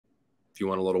If you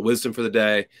want a little wisdom for the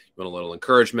day, you want a little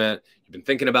encouragement, you've been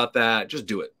thinking about that, just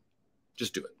do it.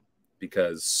 Just do it,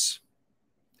 because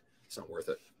it's not worth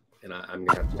it. And I'm going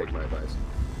to have to take my advice.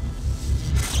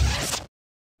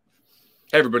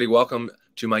 Hey, everybody. Welcome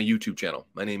to my YouTube channel.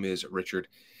 My name is Richard,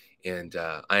 and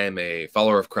I am a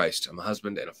follower of Christ. I'm a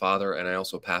husband and a father, and I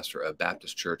also pastor a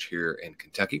Baptist church here in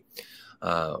Kentucky.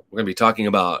 We're going to be talking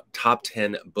about top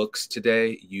 10 books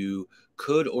today you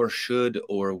could or should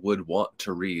or would want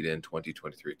to read in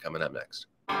 2023. Coming up next.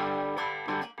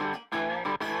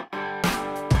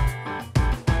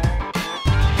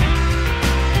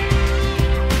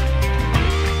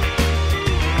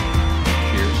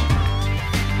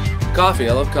 Coffee.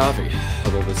 I love coffee.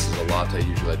 Although this is a latte,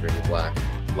 usually I drink it black.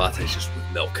 Latte's just with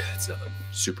milk. It's nothing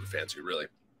super fancy, really.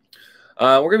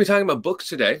 We're going to be talking about books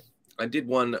today. I did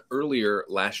one earlier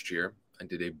last year. I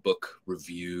did a book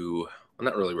review. Well,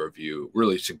 not really review,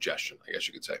 really suggestion, I guess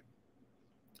you could say.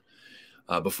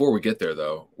 Before we get there,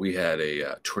 though, we had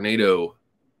a tornado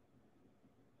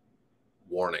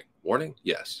warning. Warning?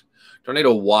 Yes.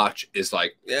 Tornado watch is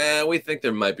like, yeah, we think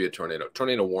there might be a tornado.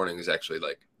 Tornado warning is actually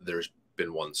like there's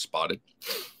been one spotted.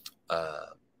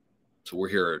 So we're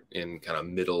here in kind of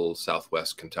middle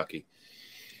southwest Kentucky,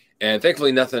 and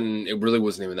thankfully nothing, it really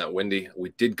wasn't even that windy.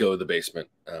 We did go to the basement.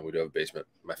 We do have a basement.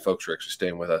 My folks are actually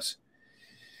staying with us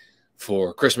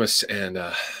for Christmas, and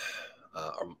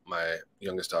my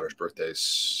youngest daughter's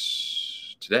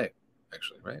birthday's today,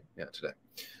 actually, right? Yeah, today.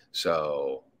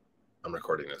 So I'm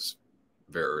recording this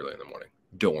very early in the morning.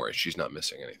 Don't worry, she's not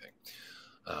missing anything.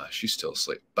 She's still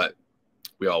asleep, but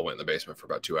we all went in the basement for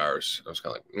about 2 hours. I was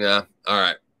kind of like, yeah, all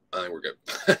right, I think we're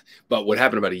good. But what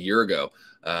happened about a year ago,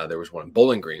 there was one in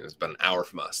Bowling Green. It's about an hour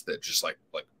from us that just like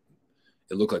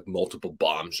it looked like multiple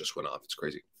bombs just went off. It's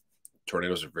crazy.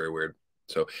 Tornadoes are very weird.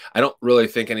 So I don't really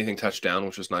think anything touched down,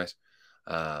 which was nice.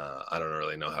 I don't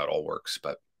really know how it all works,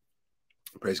 but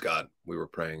praise God. We were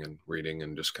praying and reading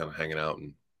and just kind of hanging out,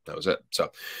 and that was it.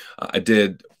 So I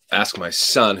did ask my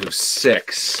son, who's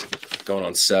 6, going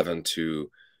on 7, to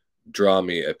draw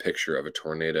me a picture of a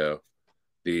tornado.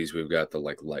 We've got the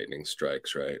like lightning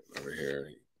strikes right over here,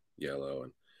 yellow,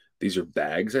 and these are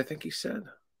bags, I think he said,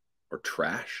 or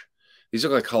trash. These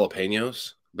look like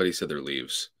jalapenos, but he said they're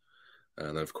leaves.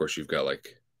 And then of course you've got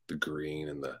like the green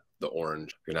and the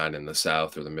orange. If you're not in the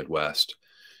South or the Midwest,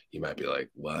 you might be like,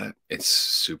 what? It's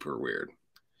super weird.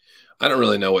 I don't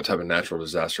really know what type of natural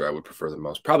disaster I would prefer the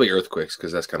most. Probably earthquakes,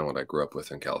 because that's kind of what I grew up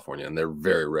with in California, and they're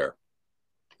very rare,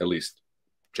 at least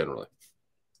generally,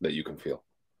 that you can feel.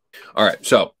 All right,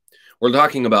 so we're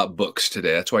talking about books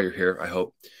today. That's why you're here, I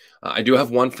hope. I do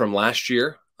have one from last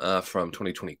year, from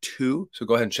 2022, so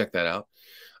go ahead and check that out.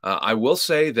 I will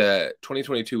say that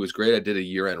 2022 was great. I did a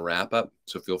year-end wrap-up,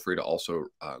 so feel free to also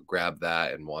grab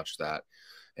that and watch that,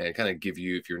 and kind of give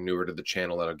you, if you're newer to the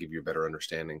channel, that'll give you a better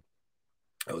understanding.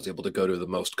 I was able to go to the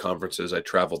most conferences. I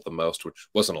traveled the most, which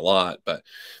wasn't a lot, but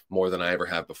more than I ever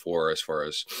have before, as far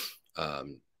as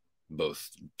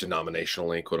both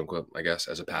denominationally, quote unquote, I guess,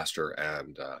 as a pastor,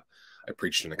 and I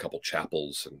preached in a couple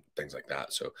chapels and things like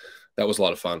that. So that was a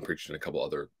lot of fun. Preached in a couple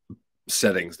other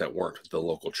settings that weren't the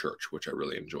local church, which I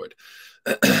really enjoyed.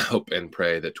 Hope and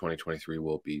pray that 2023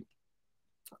 will be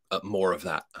more of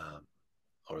that,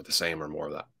 or the same, or more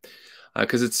of that,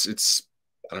 because it's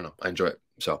I don't know, I enjoy it.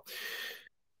 So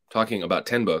talking about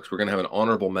 10 books, we're going to have an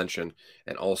honorable mention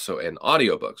and also an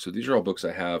audiobook. So these are all books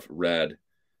I have read,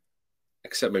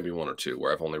 except maybe 1 or 2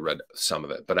 where I've only read some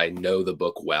of it, but I know the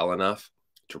book well enough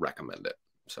to recommend it.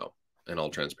 So, in all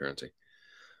transparency.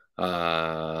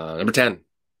 Number 10.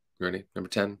 You ready? Number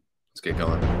 10. Let's get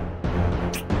going.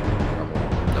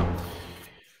 No.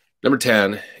 Number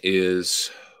 10 is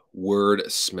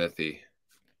Wordsmithy.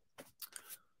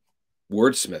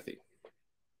 Wordsmithy.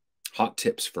 Hot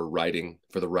Tips for Writing,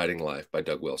 for the Writing Life by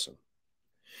Doug Wilson.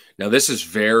 Now, this is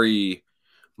very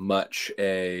much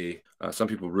a, some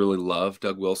people really love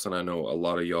Doug Wilson. I know a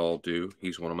lot of y'all do.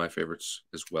 He's one of my favorites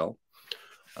as well.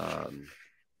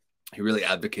 He really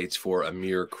advocates for a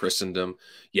mere Christendom.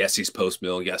 Yes, he's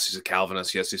post-mill. Yes, he's a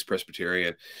Calvinist. Yes, he's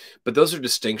Presbyterian. But those are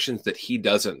distinctions that he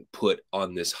doesn't put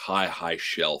on this high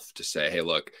shelf to say, hey,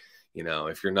 look, you know,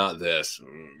 if you're not this,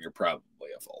 you're probably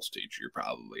a false teacher. You're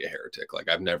probably a heretic. Like,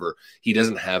 he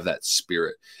doesn't have that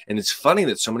spirit. And it's funny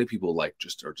that so many people are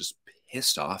just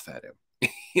pissed off at him.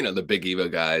 You know, the Big Eva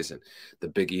guys and the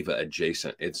Big Eva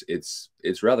adjacent. It's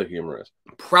rather humorous.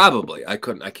 Probably, I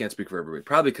can't speak for everybody.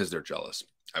 Probably because they're jealous,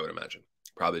 I would imagine.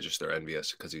 Probably just they're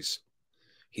envious because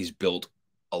he's built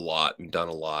a lot and done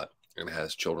a lot, and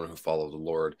has children who follow the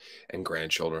Lord and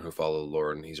grandchildren who follow the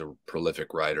Lord, and he's a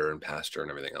prolific writer and pastor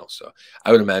and everything else. So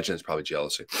I would imagine it's probably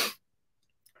jealousy.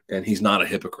 And he's not a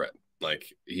hypocrite.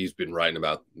 Like, he's been writing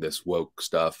about this woke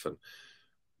stuff and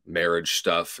marriage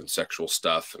stuff and sexual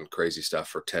stuff and crazy stuff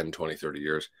for 10, 20, 30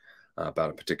 years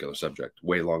about a particular subject,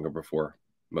 way longer before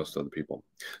most other people.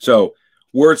 So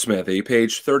Wordsmithy,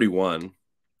 page 31,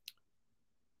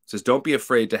 says, don't be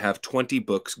afraid to have 20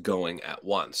 books going at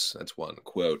once. That's one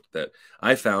quote that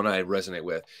I found I resonate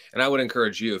with. And I would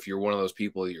encourage you, if you're one of those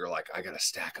people, you're like, I got a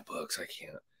stack of books. I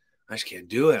just can't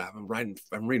do it.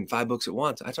 I'm reading 5 books at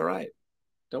once. That's all right.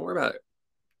 Don't worry about it.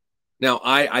 Now,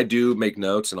 I do make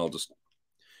notes, and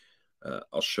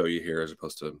I'll show you here, as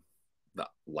opposed to the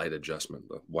light adjustment,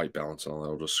 the white balance and all that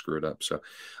will just screw it up. So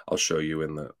I'll show you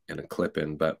in a clip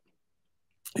in, but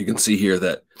you can see here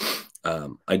that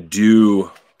I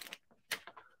do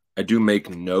make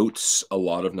notes, a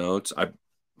lot of notes. I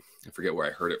forget where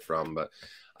I heard it from, but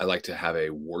I like to have a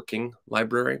working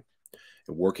library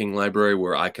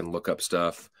where I can look up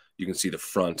stuff. You can see the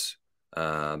front.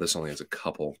 This only has a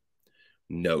couple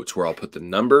notes where I'll put the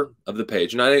number of the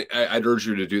page. And I'd urge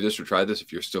you to do this or try this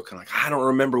if you're still kind of like, I don't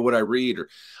remember what I read, or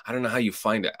I don't know how you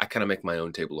find it. I kind of make my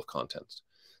own table of contents.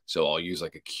 So I'll use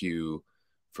like a Q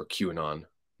for QAnon,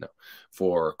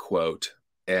 for quote.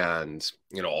 And,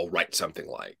 I'll write something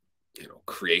like,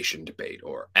 creation debate,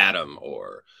 or Adam,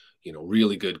 or,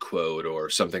 really good quote, or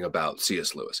something about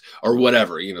C.S. Lewis, or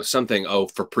whatever, something,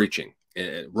 for preaching.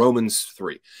 Romans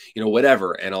 3,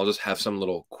 whatever. And I'll just have some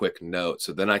little quick note.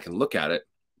 So then I can look at it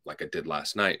like I did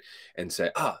last night and say,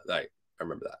 I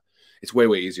remember that. It's way,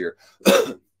 way easier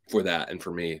for that and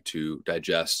for me to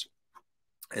digest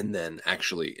and then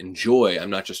actually enjoy. I'm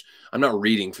not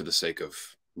reading for the sake of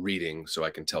reading so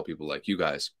I can tell people like you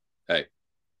guys, hey,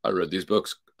 I read these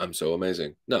books. I'm so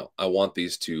amazing. No, I want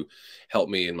these to help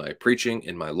me in my preaching,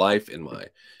 in my life, in my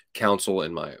counsel,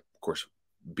 in my, of course,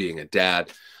 being a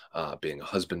dad, being a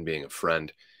husband, being a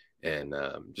friend, and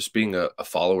just being a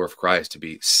follower of Christ, to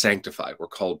be sanctified. We're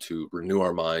called to renew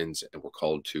our minds, and we're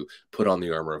called to put on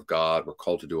the armor of God. We're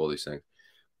called to do all these things.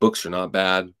 Books are not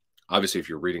bad. Obviously, if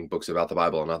you're reading books about the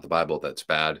Bible and not the Bible, that's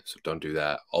bad. So don't do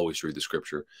that. Always read the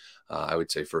scripture. I would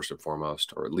say first and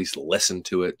foremost, or at least listen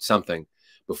to it, something,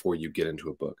 before you get into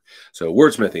a book. So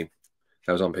Wordsmithy,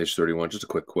 that was on page 31. Just a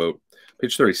quick quote.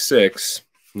 Page 36,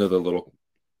 another little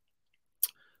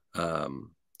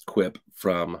quip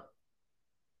from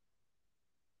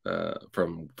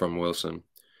Wilson.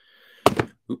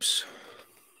 Oops,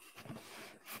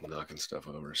 I'm knocking stuff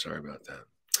over. Sorry about that.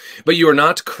 But you are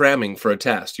not cramming for a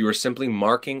test. You are simply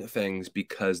marking things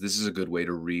because this is a good way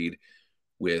to read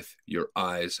with your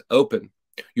eyes open.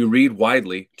 You read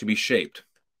widely to be shaped.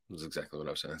 That's exactly what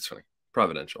I was saying. That's funny.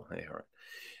 Providential. Hey, all right.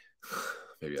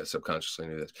 Maybe I subconsciously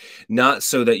knew this. Not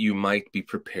so that you might be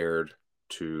prepared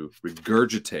to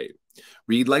regurgitate.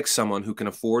 Read like someone who can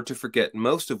afford to forget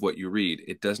most of what you read.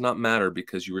 It does not matter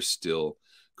because you are still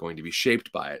going to be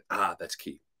shaped by it. That's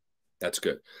key. That's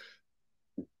good.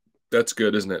 That's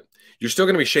good, isn't it? You're still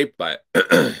going to be shaped by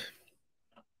it.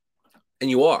 And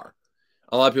you are.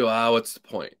 A lot of people, what's the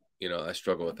point? I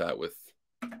struggle with that with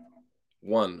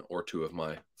 1 or 2 of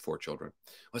my 4 children.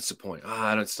 What's the point?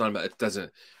 It's not about, it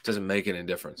doesn't make any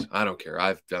difference. I don't care.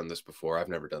 I've done this before. I've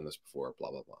never done this before,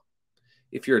 blah, blah, blah.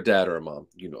 If you're a dad or a mom,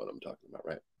 you know what I'm talking about,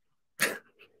 right? But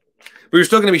you're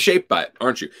still going to be shaped by it,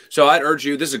 aren't you? So I'd urge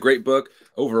you, this is a great book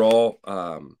overall.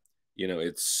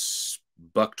 It's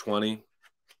 $120,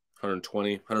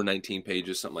 120, 119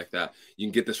 pages, something like that. You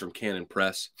can get this from Canon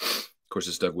Press. Of course,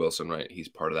 it's Doug Wilson, right? He's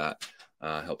part of that,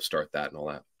 helped start that and all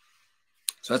that.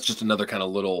 So that's just another kind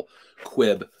of little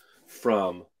quib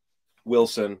from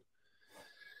Wilson.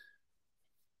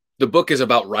 The book is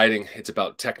about writing. It's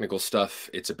about technical stuff.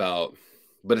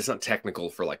 But it's not technical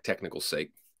for like technical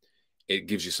sake. It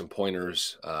gives you some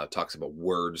pointers, talks about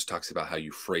words, talks about how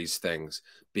you phrase things,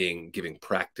 giving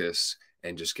practice,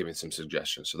 and just giving some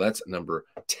suggestions. So that's number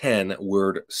 10,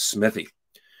 Wordsmithy.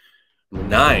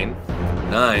 Number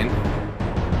 9,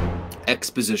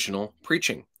 Expositional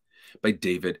Preaching by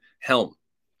David Helm.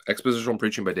 Expositional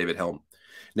Preaching by David Helm.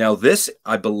 Now this,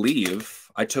 I believe,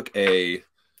 I took a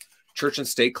church and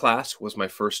state class, was my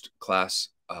first class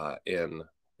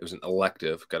it was an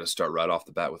elective. Got to start right off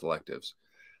the bat with electives.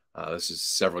 This is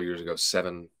several years ago,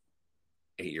 7,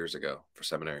 8 years ago for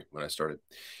seminary when I started.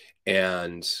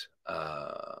 And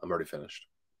I'm already finished.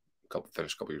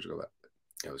 Finished a couple years ago, but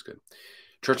it was good.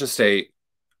 Church and state,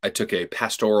 I took a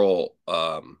pastoral,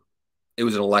 it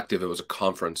was an elective. It was a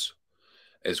conference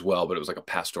as well, but it was like a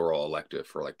pastoral elective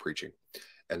for like preaching.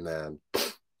 And then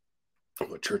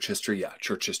church history. Yeah.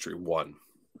 Church history 1.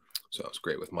 So it was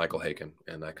great with Michael Haken.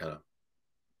 And I kind of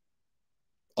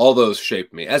All those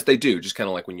shaped me, as they do, just kind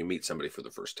of like when you meet somebody for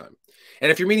the first time.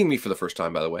 And if you're meeting me for the first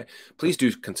time, by the way, please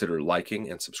do consider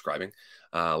liking and subscribing.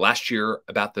 Last year,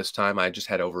 about this time, I just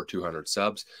had over 200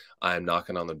 subs. I'm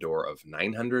knocking on the door of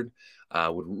 900.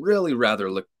 Would really rather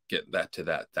get that to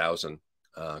that 1,000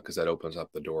 because that opens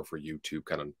up the door for YouTube,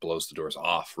 kind of blows the doors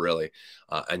off, really.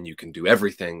 And you can do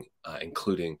everything,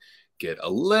 including get a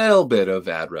little bit of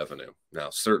ad revenue. Now,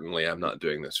 certainly, I'm not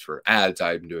doing this for ads.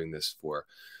 I'm doing this for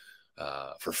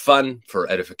fun, for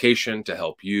edification, to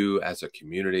help you as a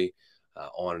community,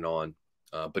 on and on.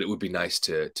 But it would be nice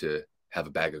to have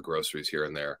a bag of groceries here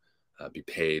and there, be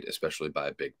paid, especially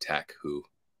by big tech, who,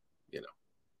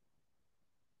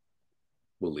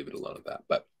 we'll leave it alone at that.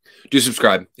 But do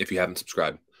subscribe. If you haven't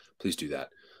subscribed, please do that.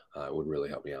 It would really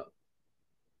help me out.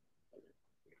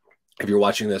 If you're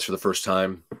watching this for the first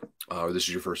time, or this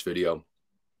is your first video,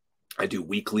 I do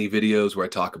weekly videos where I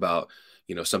talk about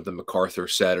something MacArthur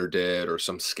said or did, or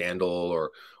some scandal,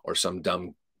 or some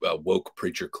dumb woke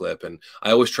preacher clip. And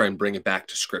I always try and bring it back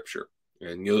to scripture.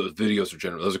 And the videos are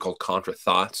generally, those are called Contra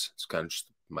Thoughts. It's kind of just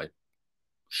my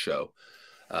show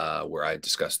where I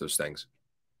discuss those things.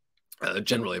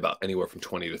 Generally about anywhere from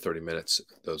 20 to 30 minutes.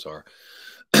 Those are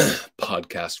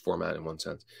podcast format in one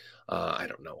sense. I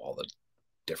don't know all the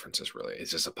differences really.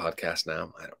 It's just a podcast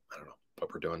now. I don't know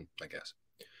what we're doing, I guess.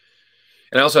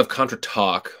 And I also have Contra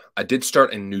Talk. I did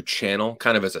start a new channel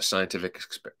kind of as a scientific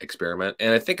experiment,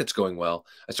 and I think it's going well.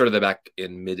 I started that back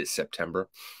in mid-September,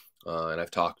 and I've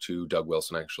talked to Doug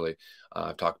Wilson, actually.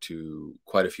 I've talked to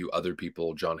quite a few other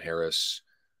people, John Harris,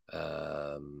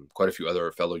 quite a few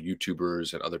other fellow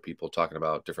YouTubers and other people talking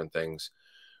about different things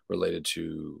related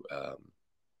to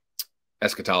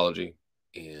eschatology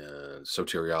and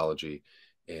soteriology,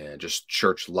 and just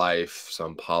church life,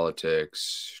 some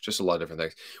politics, just a lot of different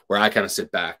things, where I kind of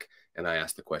sit back and I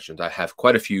ask the questions. I have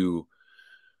quite a few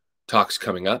talks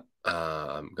coming up.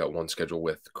 Got one scheduled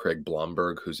with Craig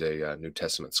Blomberg, who's a New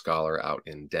Testament scholar out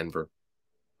in Denver,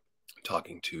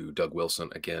 talking to Doug Wilson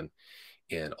again.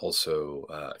 And also,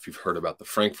 if you've heard about the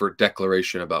Frankfurt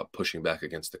Declaration about pushing back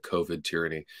against the COVID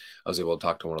tyranny, I was able to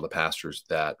talk to one of the pastors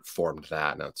that formed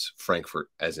that. Now it's Frankfurt,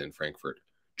 as in Frankfurt,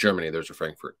 Germany. There's a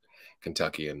Frankfurt,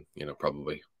 Kentucky, and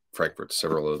probably Frankfurt,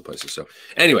 several other places. So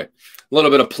anyway, a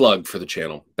little bit of plug for the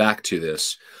channel. Back to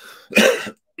this.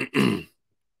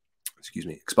 Excuse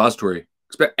me.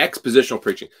 Expositional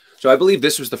preaching. So I believe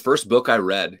this was the first book I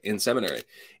read in seminary,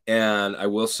 and I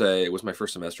will say it was my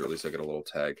first semester. At least I got a little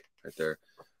tag right there.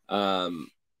 I'm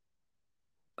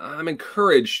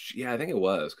encouraged. Yeah, I think it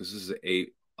was, because this is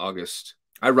August.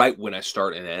 I write when I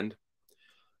start and end.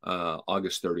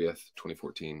 August 30th,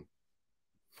 2014.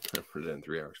 I put it in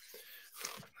 3 hours.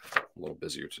 A little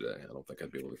busier today. I don't think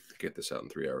I'd be able to get this out in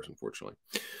 3 hours, unfortunately.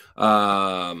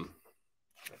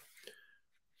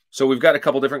 So we've got a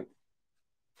couple different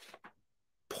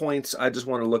points I just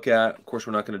want to look at. Of course,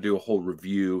 we're not going to do a whole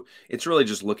review. It's really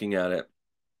just looking at it.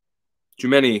 Too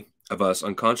many of us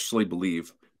unconsciously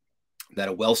believe that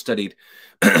a well-studied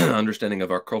understanding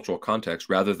of our cultural context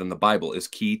rather than the Bible is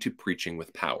key to preaching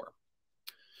with power.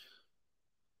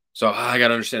 So I got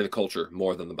to understand the culture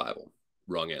more than the Bible.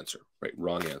 Wrong answer, right?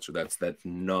 Wrong answer. That's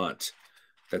not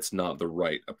the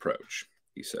right approach,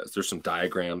 he says. There's some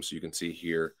diagrams you can see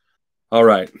here. All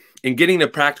right. In getting to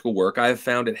practical work, I have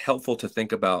found it helpful to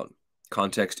think about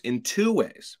context in two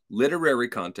ways: literary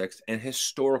context and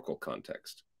historical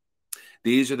context.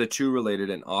 These are the two related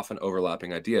and often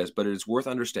overlapping ideas, but it is worth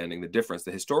understanding the difference.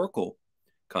 The historical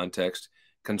context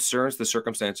concerns the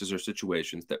circumstances or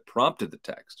situations that prompted the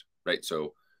text, right?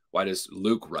 So why does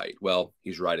Luke write? Well,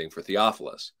 he's writing for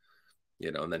Theophilus,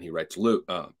 and then he writes Luke.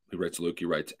 He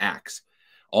writes Acts,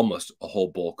 almost a whole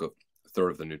bulk of a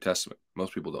third of the New Testament.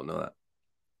 Most people don't know that.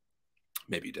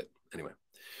 Maybe you did. Anyway.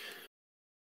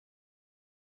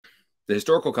 The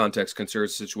historical context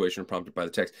concerns the situation prompted by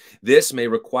the text. This may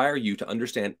require you to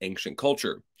understand ancient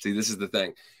culture. See, this is the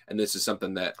thing. And this is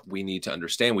something that we need to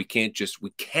understand. We can,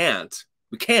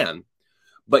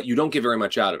 but you don't get very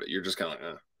much out of it. You're just kind of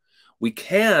like, We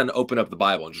can open up the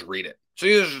Bible and just read it.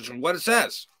 See, this is what it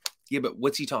says. Yeah, but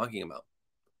what's he talking about?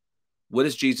 What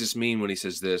does Jesus mean when he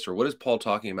says this? Or what is Paul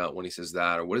talking about when he says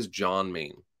that? Or what does John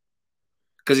mean?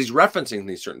 Because he's referencing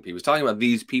these certain people. He's talking about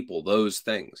these people, those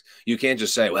things. You can't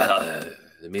just say, well,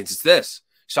 it means it's this.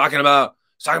 He's talking about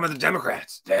the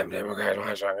Democrats. Damn Democrats.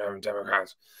 Why is he talking about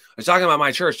Democrats? He's talking about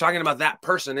my church. Talking about that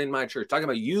person in my church. Talking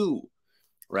about you.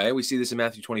 Right? We see this in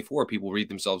Matthew 24. People read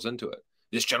themselves into it.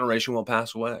 This generation will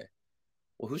pass away.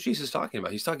 Well, who's Jesus talking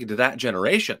about? He's talking to that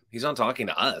generation. He's not talking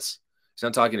to us. He's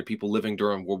not talking to people living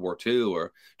during World War II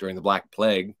or during the Black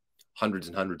Plague, hundreds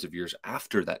and hundreds of years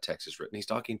after that text is written. He's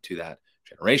talking to that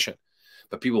generation.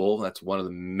 But people, that's one of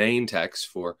the main texts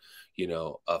for, you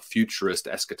know, a futurist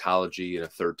eschatology and a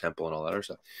third temple and all that other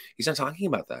stuff. He's not talking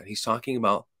about that. He's talking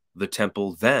about the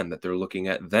temple then, that they're looking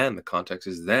at then. The context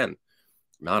is then,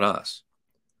 not us.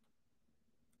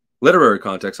 Literary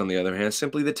context, on the other hand, is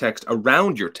simply the text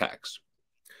around your text.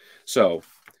 So,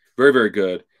 very, very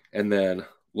good. And then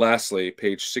lastly,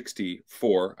 page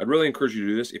 64. I'd really encourage you to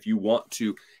do this if you want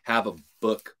to have a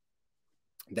book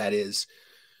that is,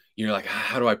 you're like,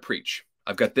 how do I preach?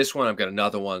 I've got this one, I've got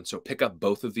another one. So pick up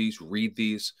both of these, read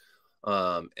these,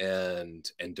 and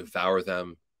devour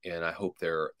them. And I hope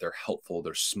they're helpful.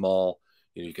 They're small.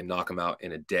 You know, you can knock them out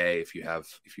in a day if you have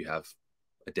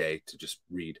a day to just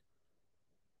read.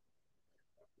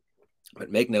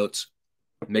 But make notes,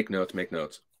 make notes, make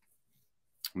notes.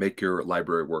 Make your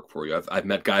library work for you. I've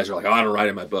met guys who are like, oh, I don't write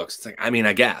in my books. It's like, I mean,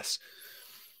 I guess.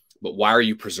 But why are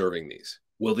you preserving these?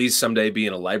 Will these someday be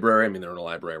in a library? I mean, they're in a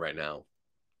library right now.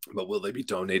 But will they be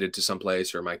donated to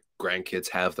someplace, or my grandkids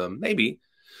have them? Maybe.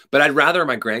 But I'd rather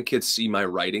my grandkids see my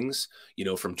writings, you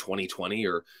know, from 2020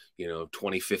 or, you know,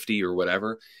 2050 or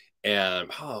whatever.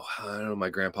 And, oh, I don't know, my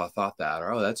grandpa thought that,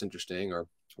 or, oh, that's interesting, or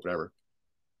whatever.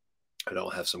 I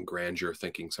don't have some grandeur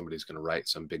thinking somebody's going to write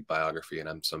some big biography and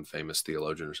I'm some famous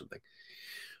theologian or something.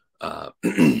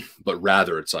 But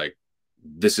rather it's like,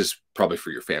 this is probably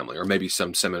for your family, or maybe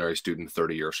some seminary student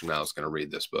 30 years from now is going to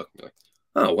read this book. You're like,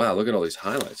 oh, wow, look at all these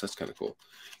highlights. That's kind of cool.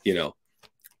 You know,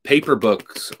 paper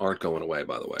books aren't going away,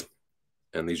 by the way.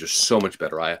 And these are so much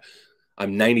better. I'm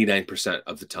 99%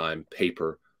 of the time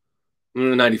paper,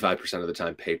 95% of the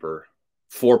time paper,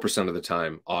 4% of the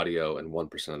time audio, and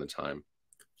 1% of the time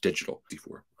digital.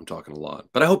 I'm talking a lot,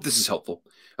 but I hope this is helpful.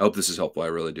 I hope this is helpful. I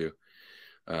really do.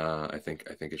 I think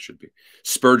it should be.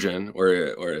 Spurgeon, or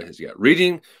has got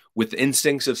reading with the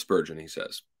instincts of Spurgeon. He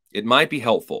says it might be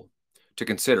helpful to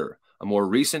consider a more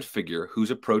recent figure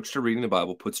whose approach to reading the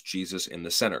Bible puts Jesus in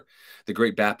the center. The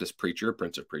great Baptist preacher,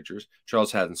 Prince of Preachers,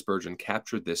 Charles Haddon Spurgeon,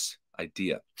 captured this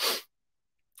idea.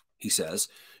 He says,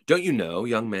 don't you know,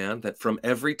 young man, that from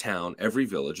every town, every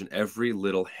village, and every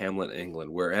little hamlet in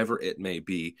England, wherever it may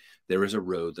be, there is a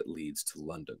road that leads to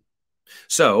London.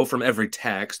 So, from every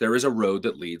text, there is a road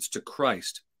that leads to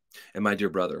Christ. And my dear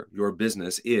brother, your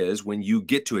business is, when you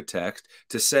get to a text,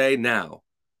 to say now,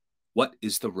 what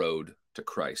is the road to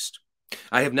Christ?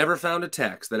 I have never found a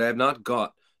text that I have not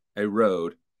got a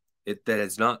road, that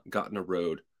has not gotten a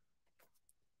road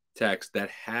text that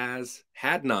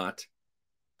had not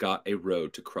got a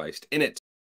road to Christ in it.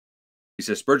 He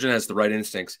says Spurgeon has the right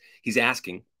instincts. He's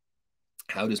asking,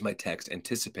 how does my text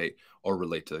anticipate or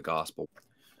relate to the gospel?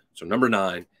 So number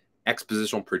 9,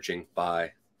 expositional preaching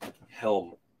by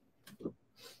Helm.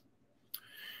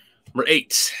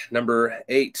 Number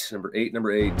 8.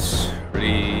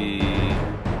 Ready?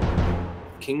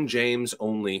 King James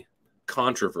only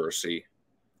controversy.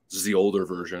 This is the older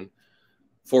version.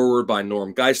 Forward by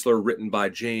Norm Geisler, written by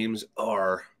James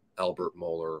R. Albert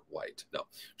Moeller White. No,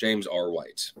 James R.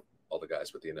 White. All the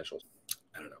guys with the initials.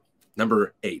 I don't know.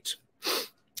 Number 8.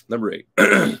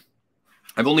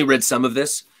 I've only read some of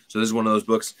this, so this is one of those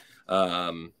books.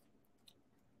 The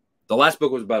last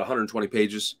book was about 120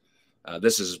 pages.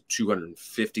 This is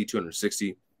 250,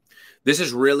 260. This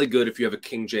is really good if you have a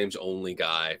King James only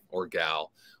guy or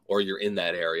gal, or you're in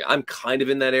that area. I'm kind of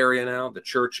in that area now. The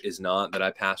church is not, that I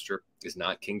pastor, is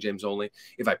not King James only.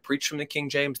 If I preach from the King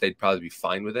James, they'd probably be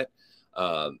fine with it.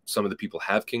 Some of the people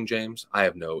have King James. I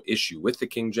have no issue with the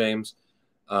King James.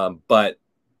 But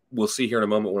we'll see here in a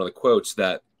moment one of the quotes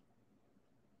that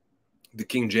the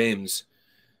King James,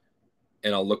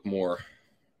 and I'll look more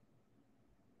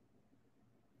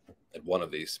at one of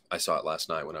these. I saw it last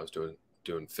night when I was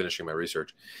finishing my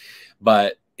research.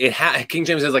 But King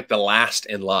James is like the last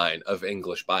in line of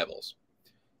English Bibles.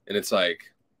 And it's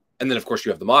like, and then of course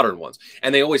you have the modern ones.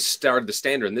 And they always started the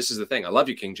standard. And this is the thing. I love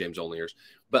you, King James onlyers,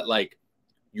 but like,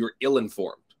 you're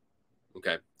ill-informed.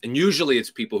 Okay. And usually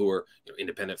it's people who are, you know,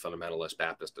 independent, fundamentalist,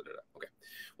 Baptist, Okay.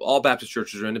 Well, all Baptist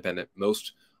churches are independent.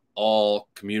 All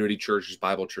community churches,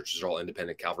 Bible churches are all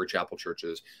independent. Calvary Chapel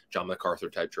churches, John MacArthur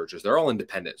type churches, they're all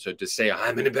independent. So to say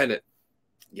I'm independent,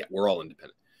 yeah, we're all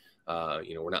independent.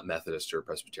 You know, we're not Methodist or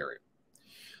Presbyterian.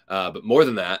 But more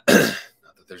than that,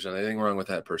 not that there's anything wrong with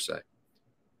that per se.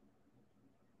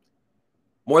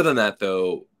 More than that,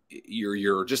 though,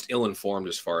 you're just ill-informed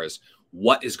as far as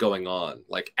what is going on.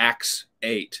 Like Acts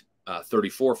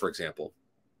 8:34, for example,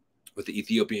 with the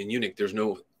Ethiopian eunuch, there's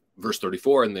no verse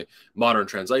 34 in the modern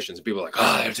translations. And people are like,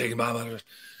 oh, they're taking Bible. It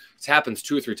happens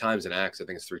 2 or 3 times in Acts. I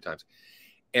think it's 3 times.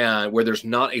 And where there's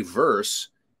not a verse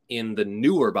in the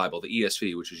newer Bible, the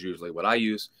ESV, which is usually what I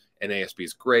use. NASB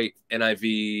is great.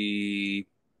 NIV,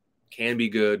 can be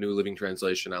good. New Living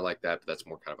Translation, I like that, but that's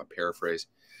more kind of a paraphrase.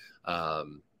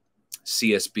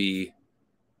 CSB,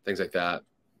 things like that.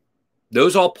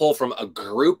 Those all pull from a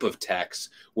group of texts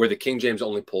where the King James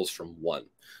only pulls from one.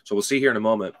 So we'll see here in a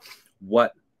moment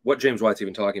what James White's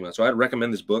even talking about. So I'd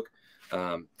recommend this book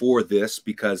for this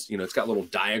because, you know, it's got little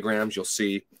diagrams. You'll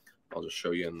see, I'll just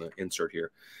show you in the insert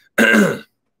here,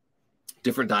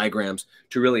 different diagrams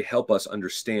to really help us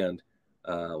understand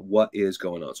what is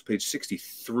going on. So page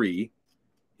 63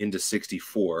 into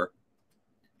 64,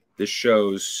 this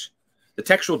shows the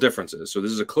textual differences. So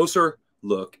this is a closer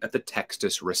look at the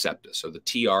Textus Receptus. So the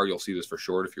TR, you'll see this for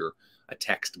short if you're a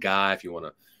text guy. If you want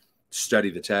to study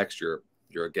the text, you're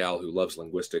a gal who loves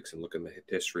linguistics and look in the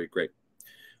history, great.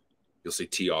 You'll see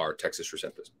TR, Textus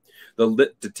Receptus.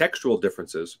 The textual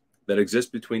differences that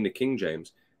exist between the King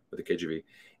James, with the KJV,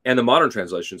 and the modern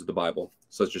translations of the Bible,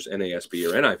 such as NASB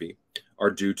or NIV,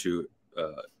 are due to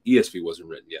ESV wasn't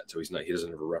written yet, so he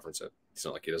doesn't ever reference it. It's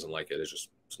not like he doesn't like it. It's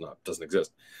not doesn't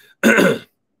exist.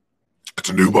 It's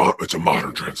a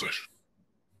modern translation.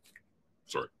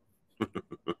 Sorry.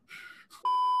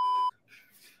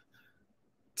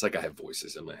 It's like I have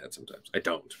voices in my head sometimes. I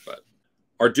don't, but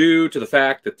are due to the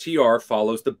fact that TR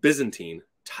follows the Byzantine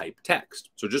type text.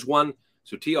 So just one.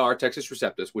 So TR, Textus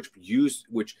Receptus,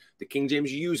 which the King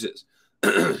James uses,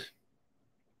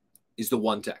 is the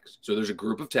one text. So there's a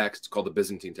group of texts called the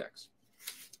Byzantine text.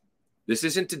 This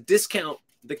isn't to discount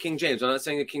the King James. I'm not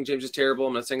saying the King James is terrible.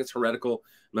 I'm not saying it's heretical.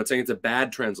 I'm not saying it's a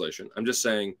bad translation. I'm just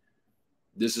saying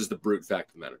this is the brute fact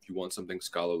of the matter. If you want something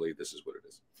scholarly, this is what it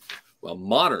is. Well,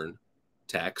 modern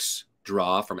texts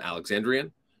draw from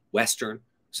Alexandrian, Western,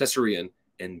 Caesarean,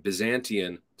 and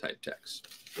Byzantine type texts.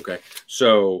 Okay,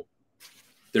 so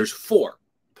there's four.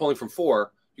 Pulling from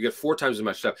four, you get 4 times as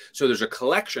much stuff. So there's a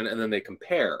collection, and then they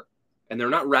compare, and they're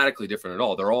not radically different at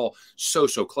all. They're all so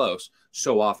close,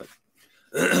 so often.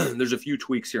 There's a few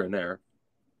tweaks here and there,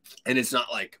 and it's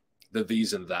not like the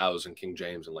these and thous in King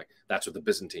James and like that's what the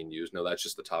Byzantine used. No, that's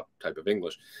just the top type of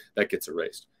English that gets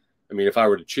erased. I mean, if I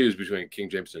were to choose between King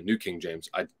James and a New King James,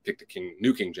 I'd pick the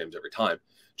New King James every time,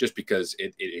 just because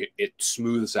it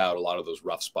smooths out a lot of those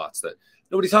rough spots that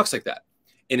nobody talks like that,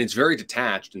 and it's very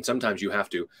detached. And sometimes you have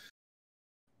to.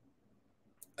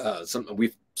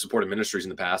 We've supported ministries in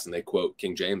the past, and they quote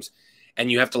King James, and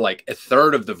you have to like a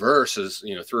third of the verses,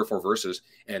 3 or 4 verses,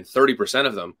 and 30%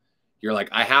 of them, you're like,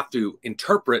 I have to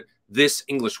interpret this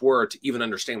English word to even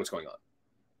understand what's going on.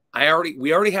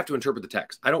 We already have to interpret the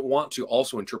text. I don't want to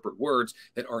also interpret words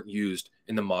that aren't used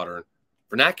in the modern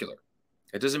vernacular.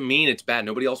 It doesn't mean it's bad.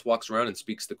 Nobody else walks around and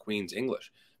speaks the Queen's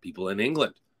English. People in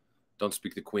England don't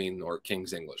speak the Queen or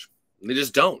King's English. They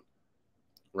just don't,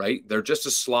 right? They're just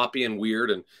as sloppy and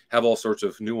weird and have all sorts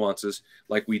of nuances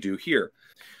like we do here.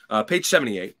 Page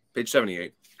 78. Page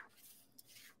 78.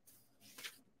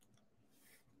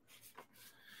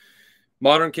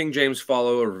 Modern King James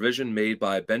follow a revision made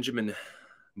by Benjamin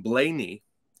Blaney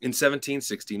in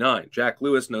 1769. Jack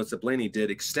Lewis notes that Blaney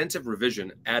did extensive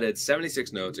revision, added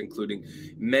 76 notes, including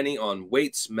many on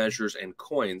weights, measures, and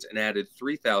coins, and added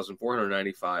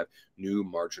 3,495 new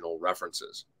marginal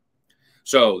references.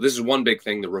 So this is one big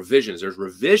thing, the revisions. There's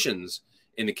revisions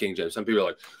in the King James. Some people are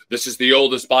like, this is the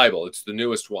oldest Bible. It's the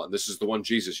newest one. This is the one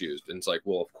Jesus used. And it's like,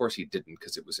 well, of course he didn't,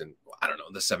 because it was in, I don't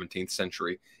know, the 17th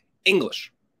century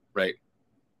English, right?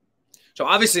 So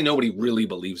obviously nobody really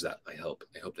believes that. I hope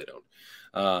they don't.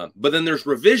 But then there's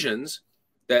revisions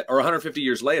that are 150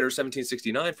 years later,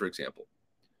 1769, for example.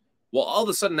 Well, all of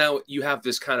a sudden now you have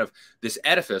this kind of this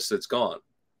edifice that's gone.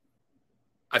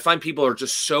 I find people are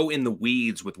just so in the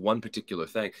weeds with one particular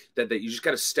thing that you just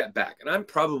got to step back. And I'm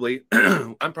probably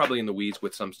in the weeds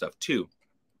with some stuff too.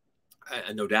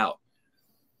 No doubt.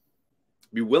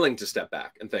 Be willing to step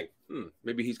back and think,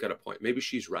 maybe he's got a point. Maybe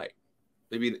she's right.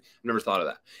 Maybe I've never thought of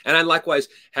that. And I likewise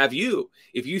have you.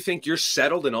 If you think you're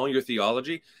settled in all your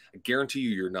theology, I guarantee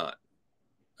you're not.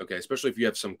 Okay, especially if you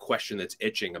have some question that's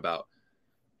itching about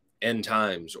end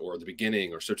times or the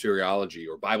beginning or soteriology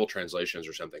or Bible translations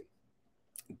or something.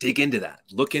 Dig into that.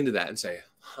 Look into that and say,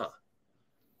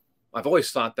 I've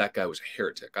always thought that guy was a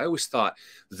heretic. I always thought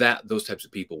that those types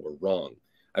of people were wrong.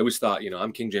 I always thought,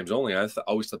 I'm King James only. I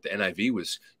always thought the NIV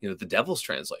was, the devil's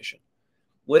translation.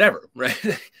 Whatever, right?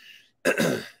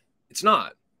 It's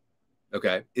not.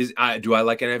 Okay. Do I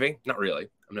like NIV? Not really.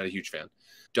 I'm not a huge fan.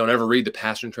 Don't ever read the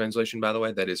Passion Translation, by the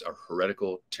way. That is a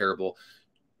heretical, terrible,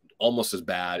 almost as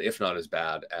bad, if not as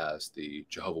bad as the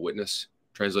Jehovah Witness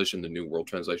translation, the New World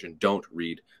Translation. Don't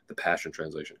read the Passion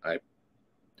Translation.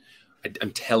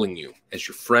 I'm telling you, as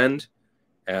your friend,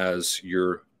 as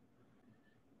your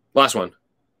last one,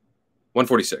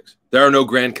 146. There are no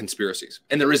grand conspiracies.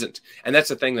 And there isn't. And that's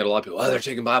the thing that a lot of people, oh, they're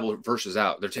taking Bible verses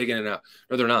out. They're taking it out.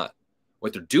 No, they're not.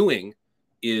 What they're doing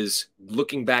is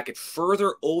looking back at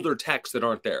further older texts that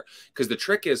aren't there. Because the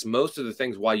trick is most of the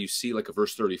things why you see like a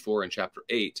verse 34 in chapter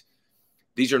 8,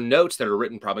 these are notes that are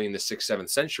written probably in the 6th, 7th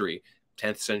century,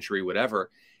 10th century,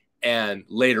 whatever. And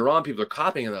later on, people are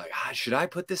copying and they're like, should I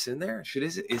put this in there?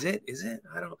 Is it?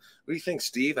 I don't, what do you think,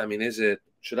 Steve? I mean, do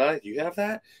you have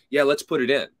that? Yeah, let's put it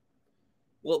in.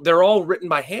 Well, they're all written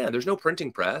by hand. There's no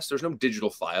printing press. There's no digital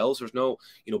files. There's no,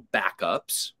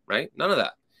 backups, right? None of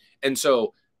that. And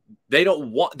so they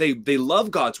love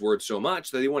God's word so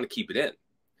much that they want to keep it in.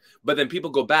 But then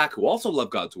people go back who also love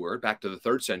God's word back to the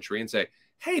 3rd century and say,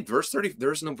 hey, verse 30,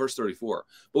 there's no verse 34,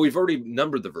 but we've already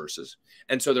numbered the verses.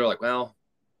 And so they're like, well,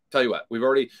 tell you what, we've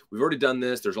already done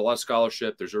this. There's a lot of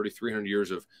scholarship. There's already 300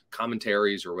 years of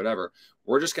commentaries or whatever.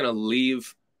 We're just going to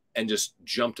leave and just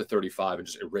jump to 35 and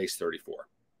just erase 34.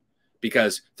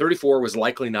 Because 34 was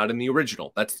likely not in the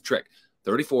original. That's the trick.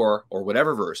 34 or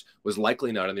whatever verse was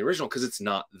likely not in the original because it's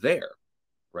not there,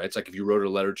 right? It's like if you wrote a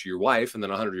letter to your wife and then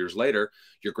 100 years later,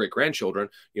 your great-grandchildren,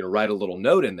 write a little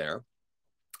note in there.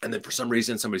 And then for some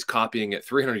reason, somebody's copying it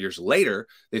 300 years later.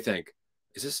 They think,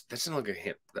 that doesn't look like a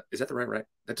hand. Is that the right?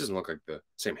 That doesn't look like the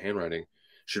same handwriting.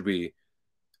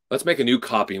 Let's make a new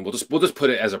copy and we'll just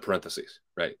put it as a parentheses,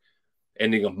 right?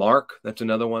 Ending of Mark. That's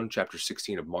another one. Chapter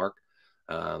 16 of Mark.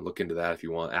 Look into that if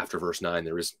you want. After verse 9,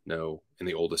 there is no, in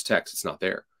the oldest text, it's not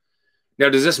there. Now,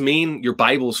 does this mean your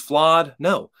Bible's flawed?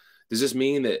 No. Does this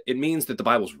mean that it means that the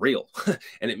Bible's real?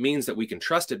 And it means that we can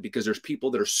trust it because there's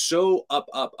people that are so up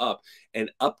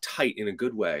and uptight in a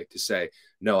good way to say,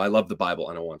 no, I love the Bible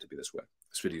and I want it to be this way.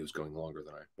 This video is going longer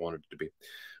than I wanted it to be.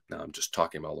 Now I'm just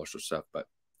talking about all sorts of stuff. But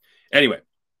anyway,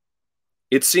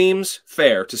 it seems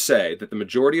fair to say that the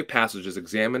majority of passages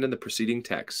examined in the preceding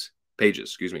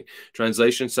pages,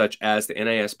 translations such as the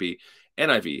NASB,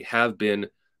 NIV have been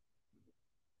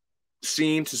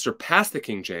seen to surpass the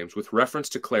King James with reference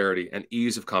to clarity and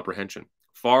ease of comprehension,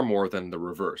 far more than the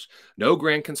reverse. No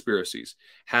grand conspiracies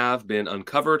have been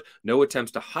uncovered. No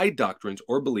attempts to hide doctrines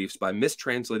or beliefs by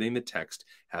mistranslating the text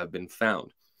have been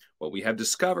found. What we have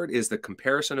discovered is the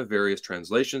comparison of various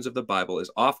translations of the Bible is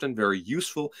often very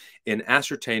useful in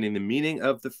ascertaining the meaning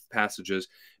of the passages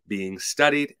being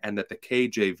studied, and that the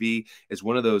KJV is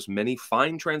one of those many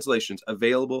fine translations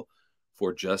available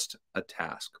for just a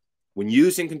task. When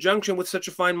used in conjunction with such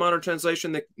a fine modern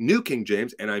translation, the New King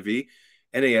James, NIV,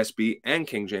 NASB, and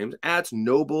King James adds a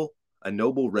noble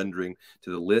rendering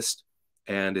to the list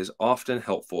and is often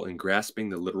helpful in grasping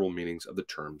the literal meanings of the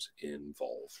terms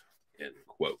involved. End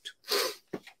quote.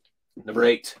 Number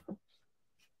 8,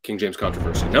 King James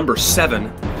controversy. Number 7,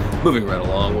 moving right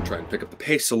along, we'll try and pick up the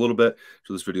pace a little bit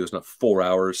so this video is not 4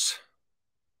 hours. I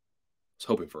was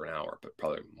hoping for an hour, but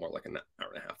probably more like an hour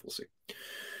and a half. We'll see.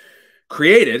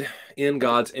 Created in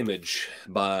God's Image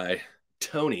by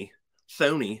Tony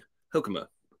Hoekema.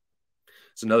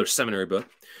 It's another seminary book.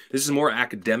 This is more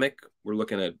academic. We're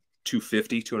looking at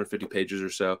 250 pages or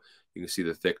so. You can see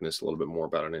the thickness a little bit more,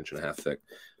 about 1.5 inches thick,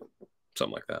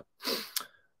 something like that.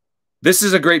 This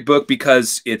is a great book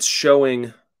because it's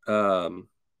showing who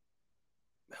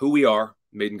we are,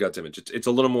 made in God's image. It's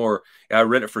a little more, I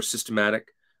read it for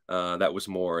systematic. That was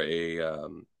more a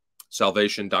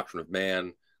salvation, doctrine of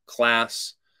man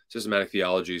class. Systematic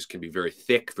theologies can be very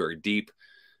thick, very deep.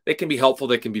 They can be helpful.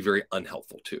 They can be very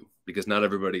unhelpful too, because not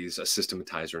everybody's a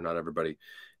systematizer. Not everybody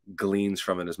gleans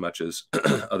from it as much as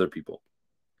other people.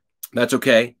 That's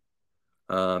okay.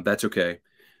 That's okay.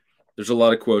 There's a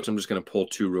lot of quotes. I'm just going to pull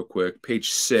 2 real quick. Page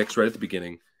 6, right at the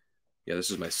beginning. Yeah,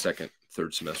 this is my 2nd,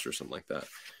 3rd semester, something like that.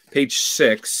 Page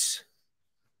 6.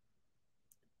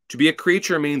 To be a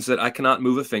creature means that I cannot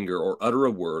move a finger or utter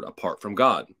a word apart from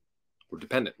God. We're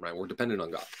dependent, right? We're dependent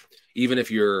on God. Even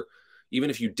if you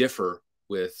differ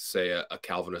with, say, a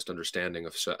Calvinist understanding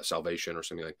of salvation or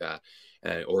something like that,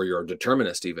 or you're a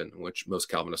determinist even, which most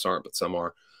Calvinists aren't, but some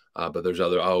are. But there's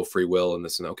other, free will and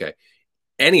this and okay.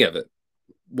 Any of it,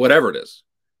 whatever it is,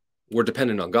 we're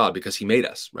dependent on God because he made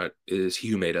us, right? It is he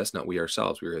who made us, not we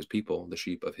ourselves. We are his people, the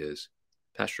sheep of his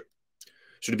pasture.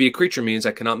 So to be a creature means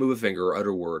I cannot move a finger or utter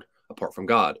a word apart from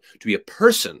God. To be a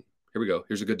person, here we go,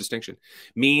 here's a good distinction,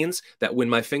 means that when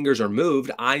my fingers are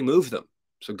moved, I move them.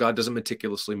 So God doesn't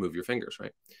meticulously move your fingers,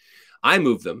 right? I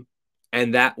move them,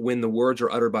 and that when the words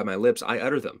are uttered by my lips, I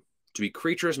utter them. To be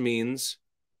creatures means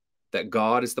that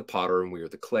God is the potter and we are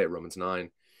the clay, Romans 9.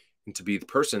 And to be the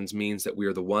persons means that we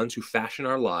are the ones who fashion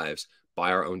our lives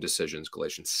by our own decisions,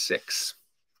 Galatians 6.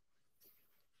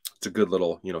 It's a good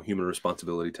little, human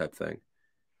responsibility type thing.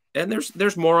 And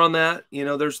there's more on that.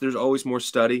 There's always more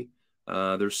study.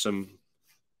 There's some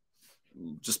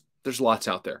there's lots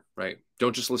out there, right?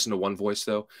 Don't just listen to one voice,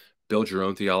 though. Build your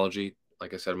own theology.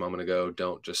 Like I said a moment ago,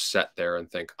 don't just sit there and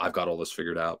think, I've got all this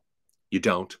figured out. You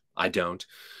don't. I don't.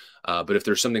 But if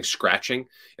there's something scratching,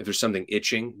 if there's something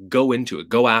itching, go into it.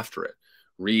 Go after it.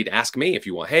 Read. Ask me if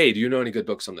you want. Hey, do you know any good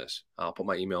books on this? I'll put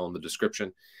my email in the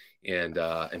description. And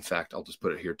in fact, I'll just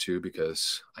put it here too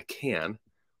because I can.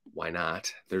 Why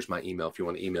not? There's my email. If you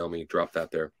want to email me, drop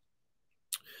that there.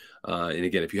 And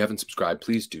again, if you haven't subscribed,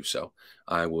 please do so.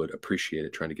 I would appreciate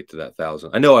it, trying to get to that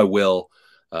 1,000. I know I will,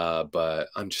 but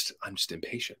I'm just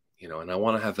impatient, you know, and I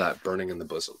want to have that burning in the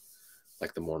bosom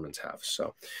like the Mormons have.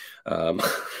 So,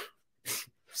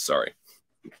 sorry.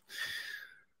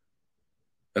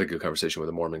 I had a good conversation with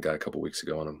a Mormon guy a couple weeks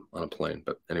ago on a plane,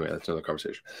 but anyway, that's another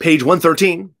conversation. Page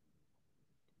 113.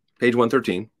 Page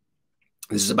 113.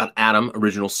 This is about Adam,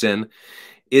 original sin.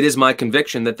 It is my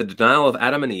conviction that the denial of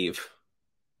Adam and Eve,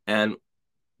 and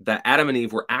that Adam and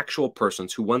Eve were actual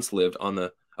persons who once lived on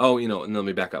the, and let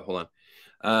me back up, hold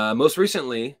on. Most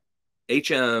recently,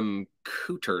 H.M.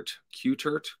 Coutert,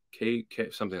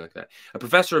 something like that, a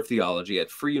professor of theology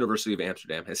at Free University of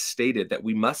Amsterdam, has stated that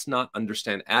we must not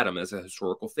understand Adam as a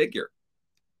historical figure,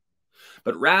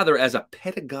 but rather as a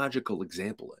pedagogical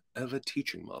example of a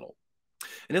teaching model,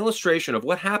 an illustration of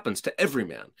what happens to every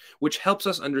man, which helps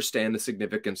us understand the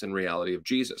significance and reality of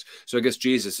Jesus. So I guess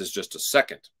Jesus is just a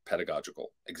second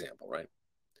pedagogical example, right?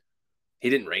 He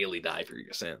didn't really die for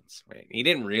your sins, right? He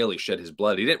didn't really shed his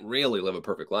blood. He didn't really live a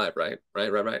perfect life, right?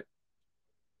 Right.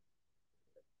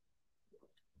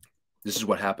 This is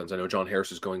what happens. I know John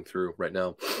Harris is going through right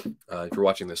now. If you're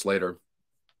watching this later,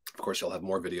 of course, you'll have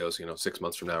more videos, 6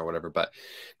 months from now or whatever, but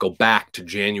go back to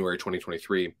January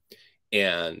 2023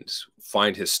 and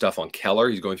find his stuff on Keller.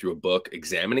 He's going through a book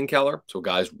examining Keller. So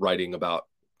guys writing about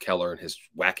Keller and his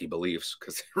wacky beliefs,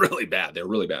 because they're really bad. They're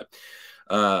really bad.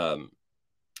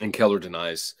 And Keller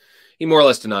he more or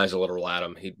less denies a literal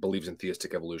Adam. He believes in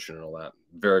theistic evolution and all that.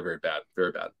 Very, very bad.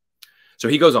 Very bad. So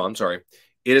he goes on, sorry.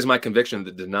 It is my conviction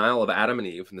that the denial of Adam and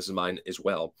Eve, and this is mine as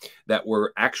well, that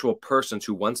were actual persons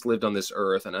who once lived on this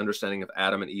earth, and understanding of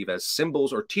Adam and Eve as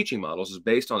symbols or teaching models is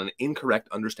based on an incorrect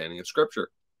understanding of Scripture.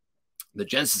 The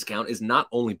Genesis account is not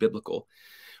only biblical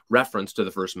reference to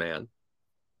the first man,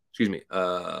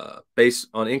 based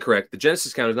on incorrect. The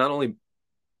Genesis account is not only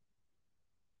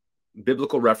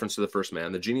biblical reference to the first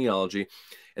man, the genealogy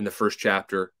in the first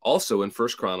chapter, also in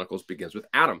First Chronicles, begins with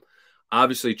Adam,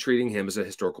 obviously treating him as a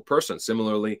historical person.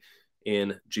 Similarly,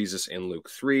 in Jesus in Luke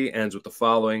 3, ends with the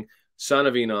following: son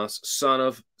of Enos, son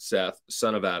of Seth,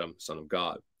 son of Adam, son of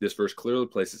God. This verse clearly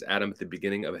places Adam at the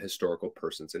beginning of a historical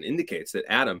person and indicates that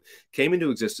Adam came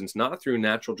into existence not through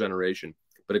natural generation,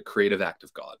 but a creative act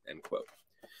of God, end quote.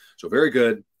 So very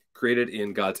good. Created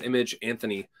in God's image.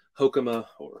 Anthony Hoekema,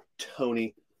 or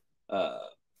Tony.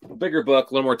 Bigger book,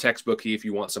 a little more textbooky if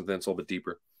you want something that's a little bit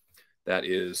deeper. That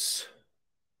is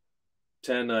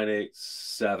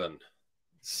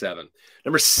 10987.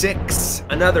 Number 6,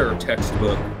 another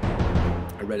textbook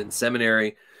I read in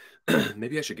seminary.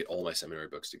 Maybe I should get all my seminary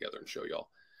books together and show y'all.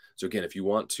 So again, if you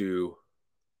want to,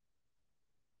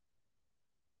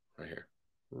 right here,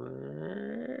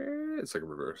 it's like a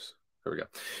reverse. There we go.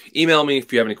 Email me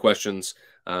if you have any questions,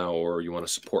 or you want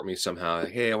to support me somehow.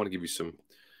 Hey, I want to give you some,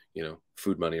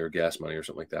 food money or gas money or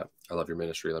something like that. I love your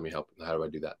ministry. Let me help. How do I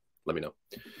do that? Let me know.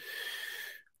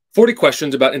 40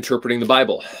 questions about interpreting the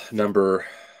Bible. Number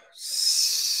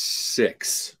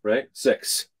 6, right?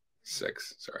 6. Sorry,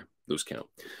 lose count.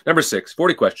 Number 6,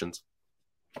 40 questions.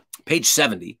 Page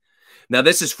 70. Now,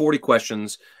 this is 40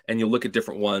 questions, and you'll look at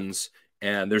different ones.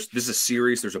 And this is a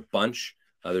series. There's a bunch.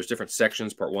 There's different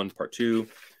sections, part 1, part 2,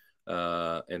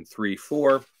 and 3,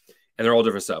 4. And they're all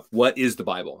different stuff. What is the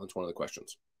Bible? That's one of the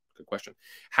questions. Good question.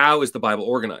 How is the Bible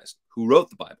organized? Who wrote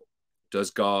the Bible?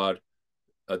 Does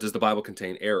the Bible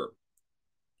contain error?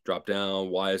 Drop down.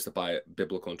 Why is the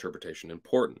biblical interpretation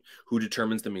important? Who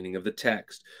determines the meaning of the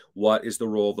text? What is the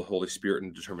role of the Holy Spirit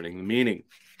in determining the meaning?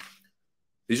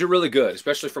 These are really good,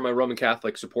 especially for my Roman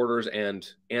Catholic supporters and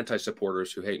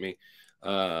anti-supporters who hate me.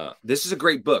 This is a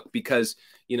great book because,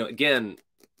 again,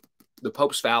 the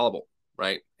Pope's fallible,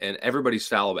 right? And everybody's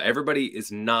fallible. Everybody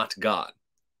is not God.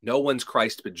 No one's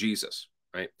Christ but Jesus,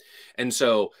 right? And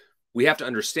so we have to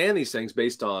understand these things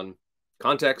based on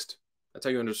context. That's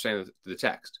how you understand the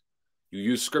text. You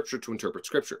use Scripture to interpret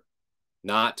Scripture,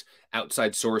 not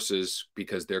outside sources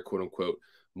because they're quote unquote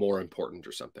more important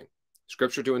or something.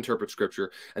 Scripture to interpret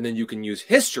Scripture, and then you can use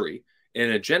history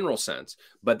in a general sense,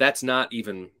 but that's not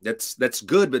even that's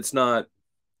good, but it's not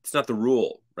the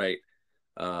rule, right?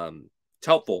 It's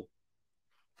helpful,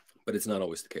 but it's not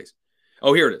always the case.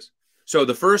 Oh, here it is. So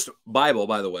the first Bible,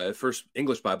 by the way, the first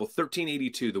English Bible,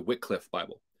 1382, the Wycliffe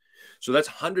Bible. So that's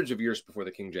hundreds of years before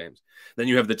the King James. Then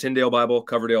you have the Tyndale Bible,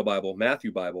 Coverdale Bible,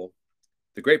 Matthew Bible,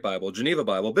 the Great Bible, Geneva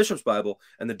Bible, Bishop's Bible,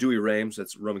 and the Douay-Rheims,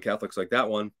 that's Roman Catholics like that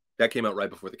one, that came out right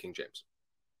before the King James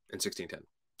in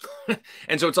 1610.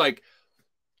 And so it's like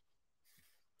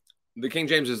the King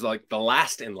James is like the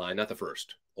last in line, not the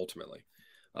first, ultimately,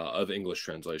 of English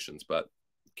translations. But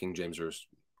King James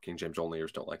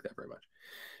onlyers don't like that very much.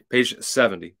 Page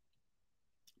 70.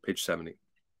 Page 70.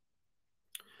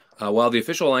 While the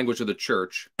official language of the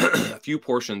church, a few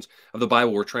portions of the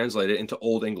Bible were translated into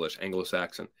Old English,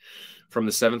 Anglo-Saxon, from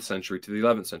the 7th century to the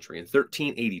 11th century. In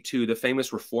 1382, the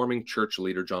famous reforming church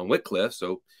leader John Wycliffe,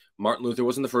 so Martin Luther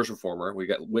wasn't the first reformer. We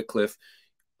got Wycliffe,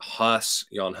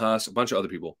 Jan Hus, a bunch of other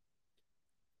people.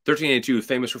 1382,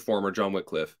 famous reformer John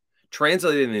Wycliffe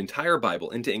translated the entire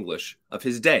Bible into English of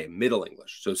his day, Middle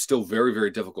English. So it's still very, very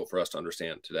difficult for us to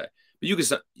understand today. But you can,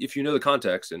 if you know the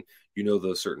context and you know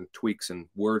the certain tweaks and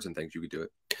words and things, you could do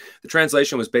it. The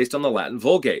translation was based on the Latin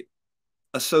Vulgate,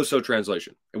 a so-so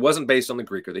translation. It wasn't based on the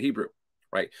Greek or the Hebrew,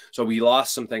 right? So we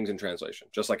lost some things in translation.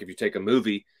 Just like if you take a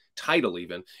movie title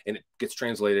even, and it gets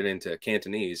translated into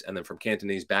Cantonese, and then from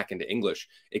Cantonese back into English,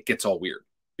 it gets all weird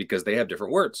because they have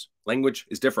different words. Language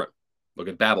is different. Look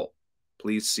at Babel.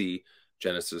 Please see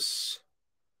Genesis,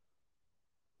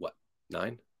 what,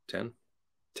 9, 10,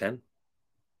 10?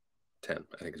 10,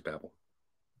 I think it's Babel.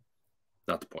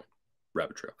 Not the point.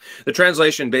 Rabbit trail. The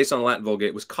translation based on the Latin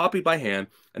Vulgate was copied by hand,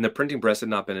 and the printing press had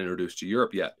not been introduced to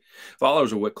Europe yet.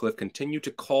 Followers of Wycliffe continued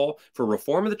to call for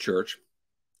reform of the church.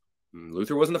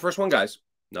 Luther wasn't the first one, guys.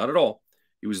 Not at all.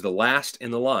 He was the last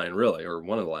in the line, really, or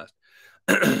one of the last.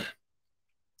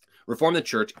 Reform the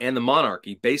church and the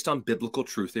monarchy based on biblical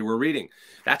truth they were reading.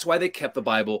 That's why they kept the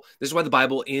Bible. This is why the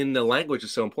Bible in the language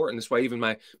is so important. This is why even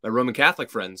my Roman Catholic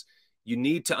friends, you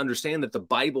need to understand that the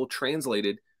Bible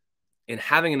translated and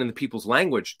having it in the people's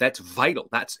language, that's vital.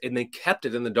 And they kept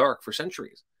it in the dark for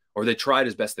centuries, or they tried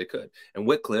as best they could. And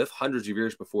Wycliffe, hundreds of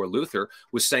years before Luther,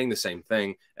 was saying the same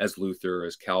thing as Luther,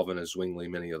 as Calvin, as Zwingli,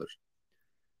 many others.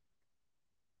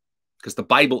 Because the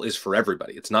Bible is for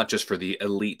everybody. It's not just for the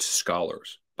elite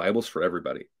scholars. Bible's for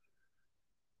everybody.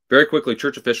 Very quickly,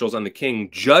 church officials and the king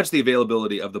judged the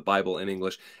availability of the Bible in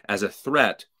English as a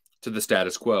threat to the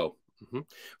status quo.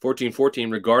 1414,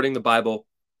 regarding the Bible,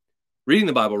 reading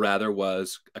the Bible, rather,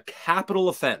 was a capital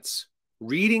offense.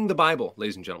 Reading the Bible,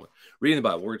 ladies and gentlemen, reading the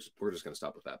Bible, we're just going to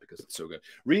stop with that because it's so good.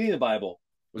 Reading the Bible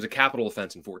was a capital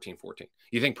offense in 1414.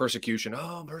 You think persecution,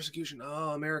 oh,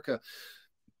 America,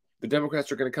 the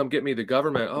Democrats are going to come get me, the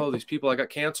government, oh, these people, I got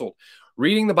canceled.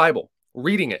 Reading the Bible,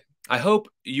 reading it. I hope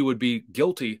you would be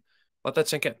guilty. Let that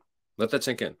sink in. Let that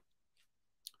sink in.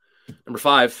 Number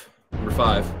five.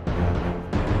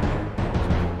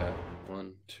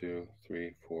 1, 2,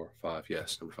 3, 4, 5.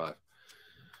 Yes, number 5.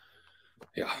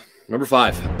 Yeah, number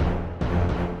 5.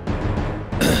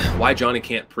 Why Johnny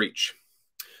can't preach.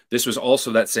 This was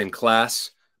also that same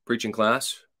class, preaching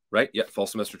class, right? Yeah, fall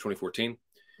semester 2014.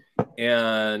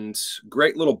 And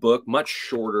great little book, much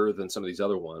shorter than some of these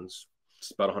other ones.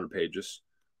 It's about 100 pages,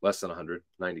 less than 100,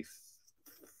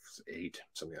 98,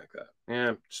 something like that.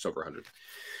 Yeah, just over 100.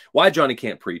 Why Johnny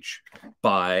Can't Preach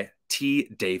by T.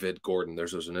 David Gordon.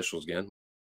 There's those initials again.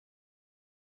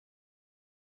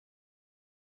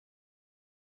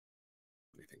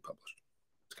 Anything published.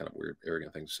 It's kind of weird,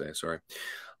 arrogant thing to say. Sorry.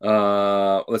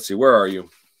 Let's see. Where are you?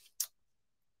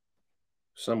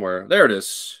 Somewhere. There it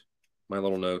is. My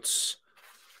little notes.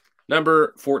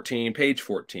 Number 14, page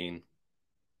 14.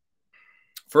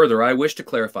 Further, I wish to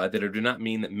clarify that I do not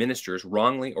mean that ministers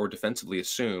wrongly or defensively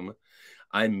assume.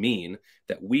 I mean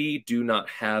that we do not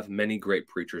have many great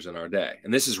preachers in our day.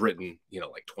 And this is written,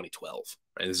 like 2012.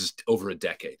 Right? This is over a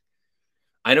decade.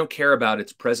 I don't care about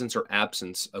its presence or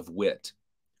absence of wit.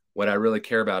 What I really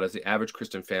care about is the average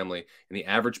Christian family in the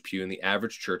average pew in the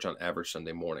average church on average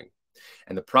Sunday morning.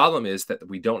 And the problem is that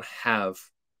we don't have,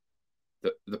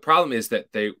 the problem is that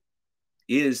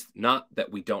not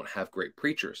that we don't have great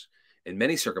preachers. In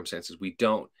many circumstances, we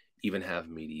don't even have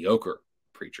mediocre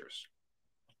preachers.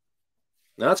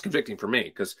 Now, that's convicting for me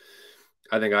because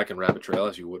I think I can rabbit trail,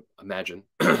 as you would imagine.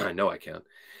 I know I can.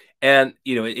 And,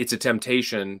 it's a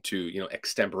temptation to,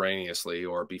 extemporaneously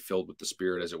or be filled with the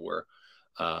Spirit, as it were,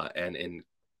 and in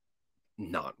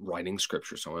not writing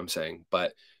scripture, so I'm saying.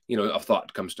 But, a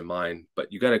thought comes to mind.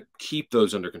 But you got to keep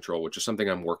those under control, which is something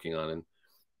I'm working on. And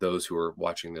those who are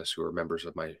watching this, who are members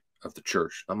of the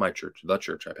church, not my church, the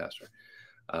church I pastor,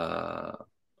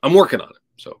 I'm working on it.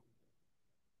 So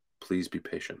please be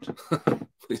patient.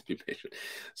 Please be patient.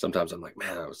 Sometimes I'm like,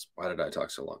 man, why did I talk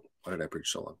so long? Why did I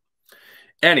preach so long?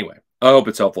 Anyway, I hope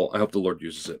it's helpful. I hope the Lord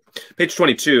uses it. Page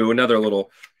 22, another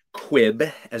little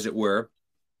quib, as it were.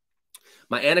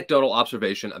 My anecdotal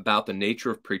observation about the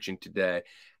nature of preaching today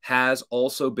has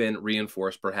also been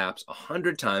reinforced perhaps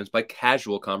 100 times by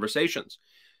casual conversations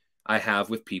I have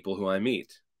with people who I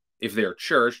meet. If they're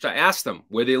churched, I ask them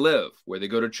where they live, where they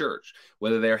go to church,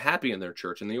 whether they're happy in their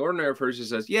church. And the ordinary person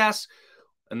says, yes.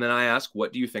 And then I ask,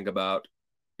 what do you think about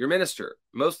your minister?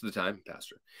 Most of the time,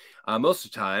 pastor. Most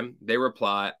of the time, they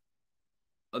reply,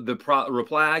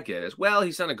 reply I get is, well,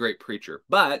 he's not a great preacher,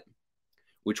 but,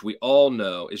 which we all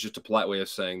know is just a polite way of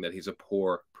saying that he's a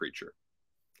poor preacher.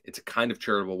 It's a kind of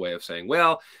charitable way of saying,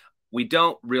 well, we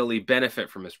don't really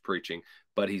benefit from his preaching,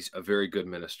 but he's a very good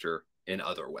minister in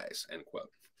other ways, end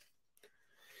quote.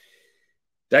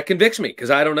 That convicts me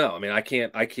because I don't know. I mean, I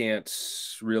can't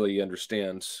really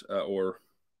understand or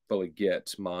fully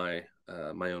get my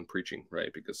own preaching,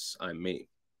 right? Because I'm me.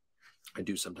 I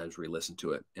do sometimes re-listen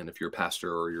to it. And if you're a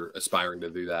pastor or you're aspiring to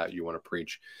do that, you want to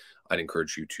preach, I'd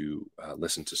encourage you to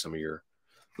listen to some of your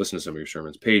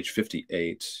sermons. Page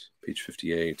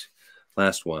 58,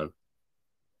 last one.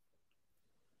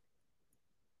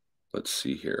 Let's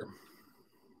see here.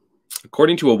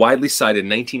 According to a widely cited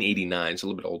 1989, it's a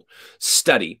little bit old,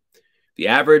 study, the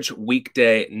average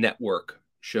weekday network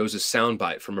shows a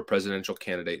soundbite from a presidential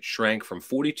candidate shrank from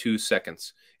 42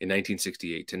 seconds in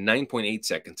 1968 to 9.8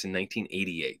 seconds in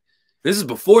 1988. This is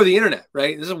before the internet,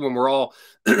 right? This is when we're all,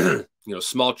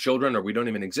 small children or we don't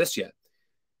even exist yet.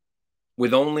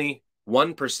 With only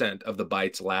 1% of the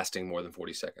bytes lasting more than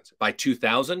 40 seconds. By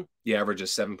 2000, the average is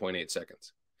 7.8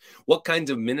 seconds. What kinds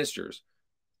of ministers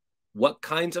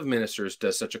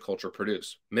does such a culture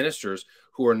produce? Ministers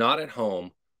who are not at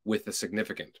home with the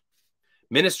significant.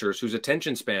 Ministers whose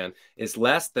attention span is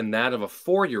less than that of a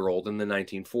 4-year-old in the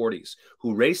 1940s,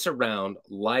 who race around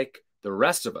like the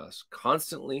rest of us,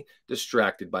 constantly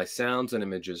distracted by sounds and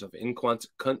images of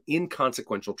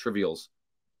inconsequential trivials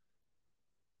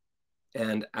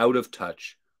and out of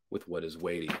touch with what is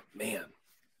weighty. Man,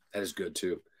 that is good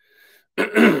too.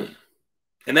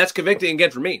 And that's convicting again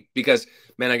for me because,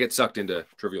 man, I get sucked into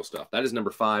trivial stuff. That is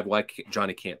number 5, why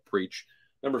Johnny can't preach.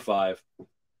 Number 5,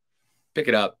 pick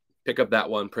it up. Pick up that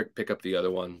one. Pick up the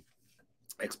other one.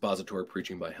 Expository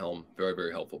Preaching by Helm. Very,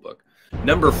 very helpful book.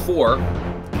 Number 4,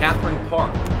 Catherine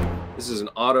Parr. This is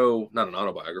not an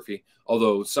autobiography,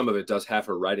 although some of it does have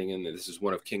her writing in there. This is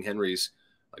one of King Henry's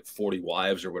like 40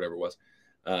 wives or whatever it was.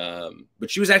 But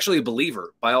she was actually a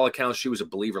believer. By all accounts, she was a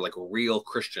believer, like a real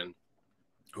Christian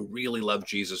who really loved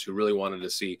Jesus, who really wanted to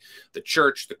see the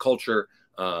church, the culture,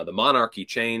 the monarchy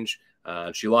change.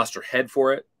 She lost her head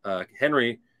for it.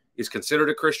 Henry is considered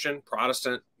a Christian,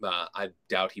 Protestant. I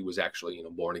doubt he was actually,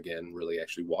 born again, really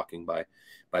actually walking by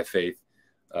faith.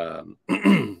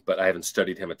 But I haven't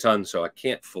studied him a ton, so I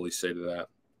can't fully say to that.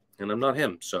 And I'm not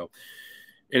him. So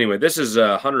anyway, this is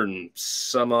 100 and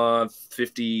some odd,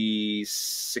 50,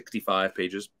 65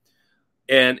 pages.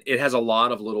 And it has a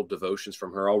lot of little devotions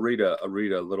from her. I'll read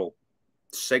a little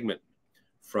segment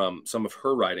from some of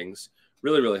her writings.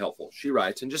 Really, really helpful. She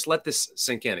writes, and just let this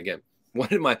sink in again. What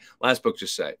did my last book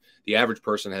just say? The average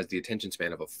person has the attention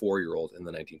span of a 4-year-old in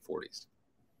the 1940s.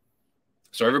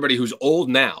 So everybody who's old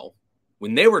now,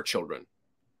 when they were children,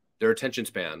 their attention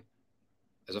span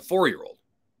as a 4-year-old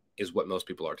is what most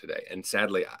people are today. And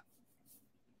sadly,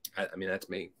 I mean, that's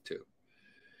me too.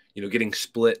 Getting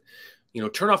split.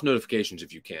 Turn off notifications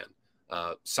if you can.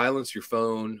 Silence your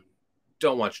phone.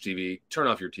 Don't watch TV. Turn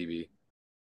off your TV.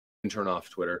 And turn off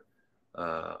Twitter,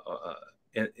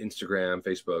 Instagram,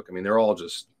 Facebook. I mean, they're all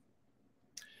just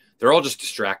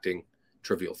distracting,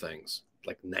 trivial things.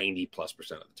 Like 90+% of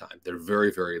the time, they're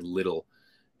very, very little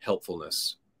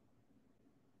helpfulness.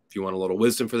 If you want a little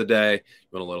wisdom for the day, you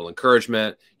want a little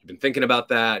encouragement, you've been thinking about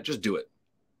that, just do it.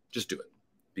 Just do it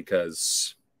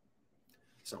because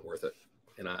it's not worth it.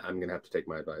 And I'm going to have to take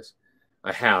my advice.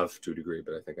 I have to a degree,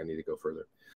 but I think I need to go further.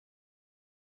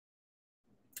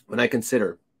 When I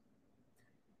consider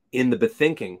in the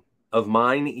bethinking of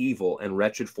mine evil and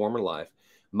wretched former life,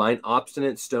 mine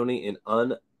obstinate, stony, and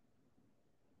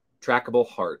untrackable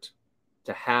heart,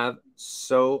 to have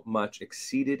so much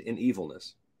exceeded in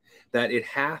evilness, that it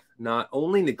hath not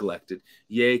only neglected,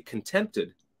 yea,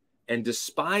 contempted, and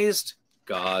despised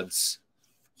God's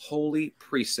holy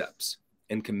precepts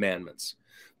and commandments,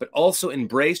 but also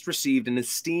embraced, received, and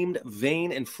esteemed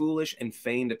vain and foolish and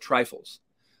feigned trifles.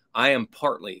 I am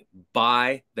partly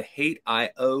by the hate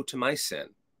I owe to my sin,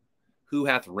 who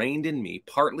hath reigned in me,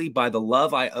 partly by the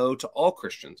love I owe to all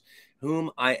Christians,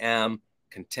 whom I am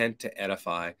content to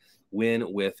edify,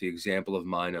 when with the example of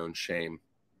mine own shame,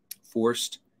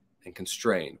 forced and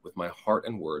constrained with my heart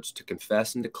and words to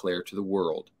confess and declare to the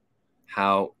world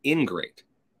how ingrate,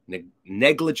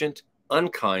 negligent,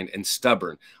 unkind, and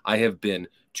stubborn I have been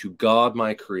to God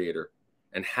my Creator,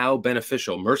 and how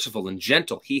beneficial, merciful, and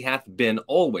gentle he hath been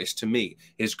always to me,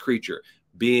 his creature,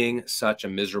 being such a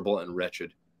miserable and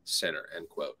wretched sinner. End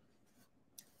quote.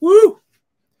 Woo!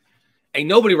 Ain't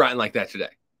nobody writing like that today.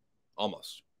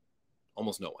 Almost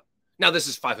no one. Now, this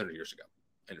is 500 years ago.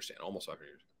 I understand, almost 500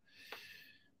 years ago.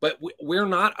 But we're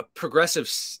not a progressive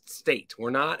state.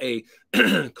 We're not a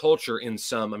culture in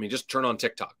some, I mean, just turn on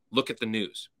TikTok, look at the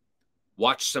news,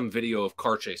 watch some video of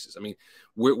car chases. I mean,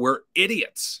 we're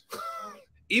idiots.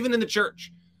 Even in the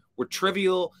church, we're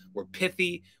trivial, we're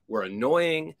pithy, we're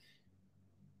annoying.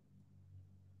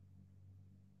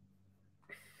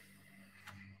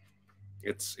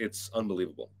 It's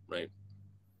unbelievable, right?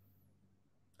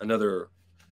 Another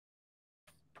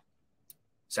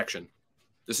section.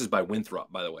 This is by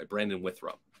Winthrop, by the way. Brandon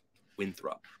Winthrop.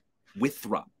 Withrow.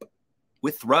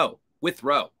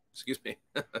 Excuse me.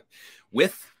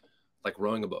 With, like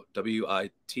rowing a boat.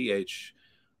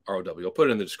 W-I-T-H-R-O-W. I'll put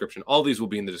it in the description. All these will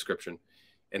be in the description.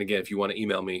 And again, if you want to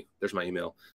email me, there's my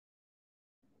email.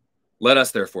 Let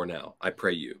us therefore now, I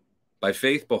pray you, by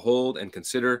faith behold and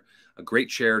consider a great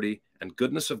charity and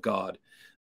goodness of God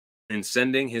in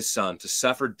sending his Son to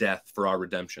suffer death for our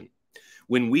redemption,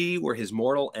 when we were his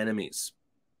mortal enemies,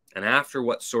 and after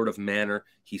what sort of manner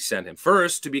he sent him.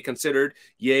 First, to be considered,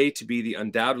 yea, to be the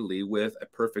undoubtedly with a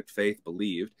perfect faith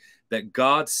believed, that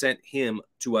God sent him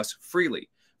to us freely,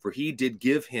 for he did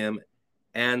give him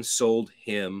and sold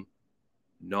him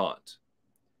not.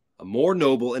 A more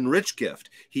noble and rich gift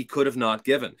he could have not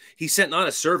given. He sent not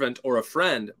a servant or a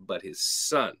friend, but his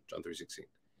Son. John 3:16.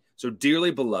 So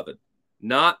dearly beloved,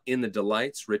 not in the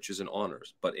delights, riches, and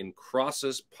honors, but in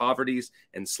crosses, poverties,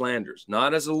 and slanders,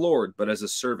 not as a Lord, but as a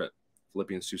servant.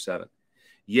 Philippians 2:7.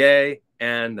 Yea,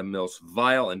 and the most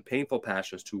vile and painful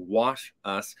passions, to wash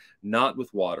us not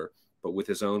with water, but with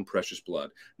his own precious blood,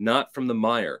 not from the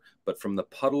mire, but from the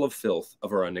puddle of filth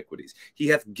of our iniquities. He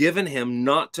hath given him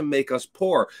not to make us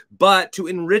poor, but to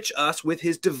enrich us with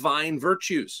his divine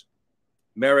virtues,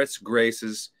 merits,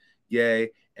 graces, yea,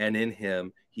 and in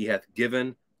him he hath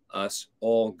given us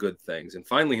all good things, and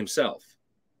finally himself,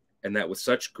 and that with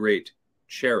such great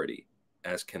charity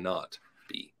as cannot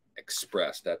be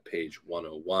expressed. At page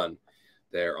 101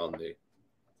 there on the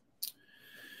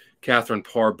Catherine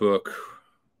Parr book.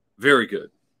 Very good.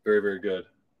 Very, very good.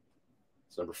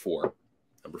 It's number 4.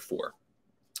 Number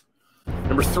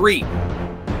 3.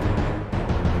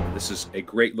 This is a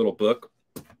great little book.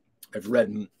 I've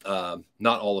read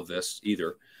not all of this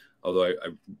either, although I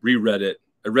reread it.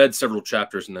 I read several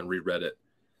chapters and then reread it.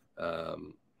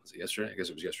 Was it yesterday? I guess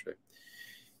it was yesterday.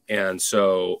 And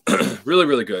so really,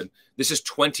 really good. This is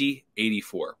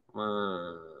 2084.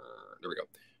 There we go.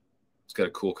 It's got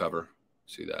a cool cover.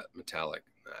 See that? Metallic.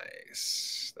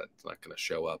 Nice. That's not going to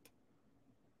show up.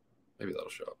 Maybe that'll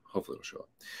show up. Hopefully it'll show up.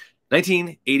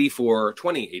 1984,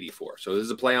 2084. So this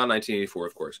is a play on 1984,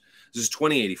 of course. This is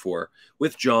 2084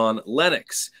 with John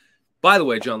Lennox. By the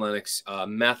way, John Lennox,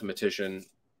 mathematician.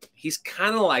 He's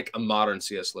kind of like a modern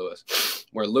C.S. Lewis,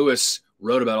 where Lewis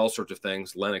wrote about all sorts of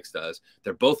things. Lennox does.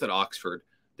 They're both at Oxford.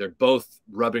 They're both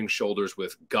rubbing shoulders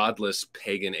with godless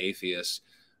pagan atheists.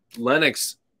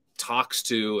 Lennox talks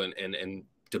to and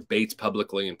debates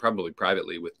publicly and probably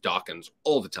privately with Dawkins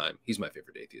all the time. He's my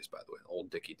favorite atheist, by the way,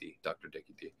 old Dickie D, Dr.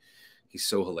 Dickie D. He's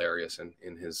so hilarious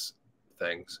in his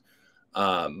things.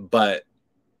 But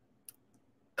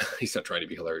he's not trying to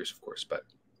be hilarious, of course, but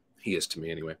he is to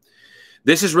me anyway.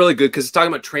 This is really good because it's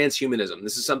talking about transhumanism.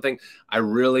 This is something I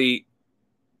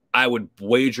would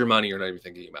wager money you're not even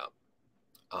thinking about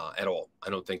at all. I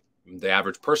don't think the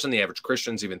average person, the average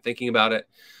Christian is even thinking about it.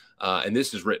 And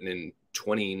this is written in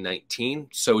 2019,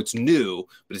 so it's new,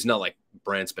 but it's not like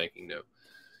brand spanking new.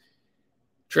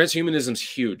 Transhumanism's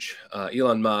huge.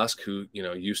 Elon Musk, who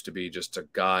used to be just a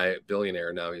guy,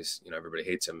 billionaire, now he's everybody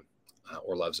hates him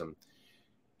or loves him.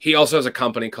 He also has another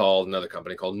company called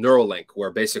Neuralink,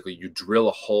 where basically you drill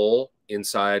a hole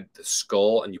inside the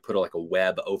skull and you put like a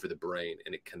web over the brain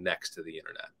and it connects to the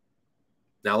internet.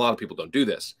 Now, a lot of people don't do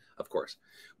this, of course,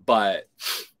 but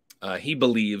he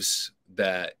believes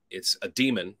that it's a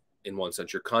demon in one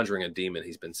sense. You're conjuring a demon,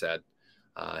 he's been said.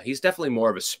 He's definitely more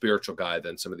of a spiritual guy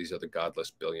than some of these other godless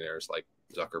billionaires like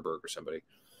Zuckerberg or somebody.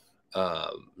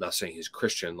 Not saying he's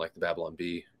Christian like the Babylon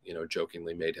Bee,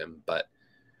 jokingly made him, but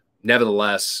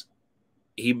nevertheless,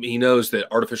 he knows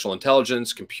that artificial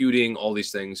intelligence, computing, all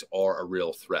these things are a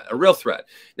real threat. A real threat.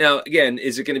 Now, again,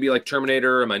 is it going to be like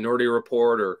Terminator, a Minority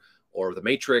Report, or The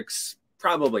Matrix?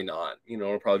 Probably not.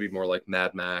 It'll probably be more like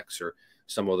Mad Max or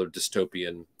some other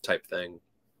dystopian type thing.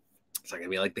 It's not going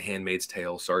to be like The Handmaid's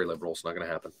Tale. Sorry, liberals, not going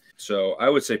to happen. So I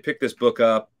would say pick this book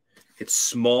up. It's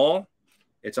small.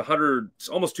 It's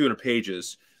almost 200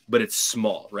 pages, but it's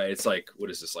small, right? It's like,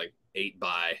 what is this, like 8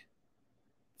 by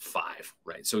 5,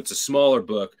 right? So it's a smaller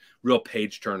book, real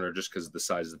page turner just because of the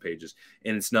size of the pages.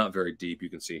 And it's not very deep, you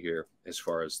can see here, as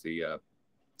far as the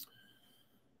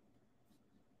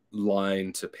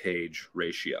line to page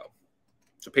ratio.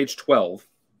 So page 12,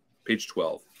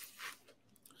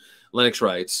 Lennox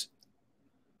writes,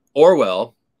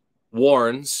 Orwell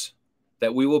warns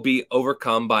that we will be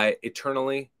overcome by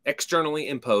externally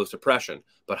imposed oppression.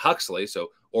 But Huxley, so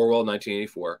Orwell,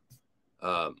 1984,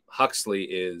 Huxley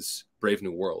is Brave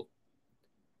New World.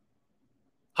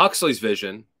 Huxley's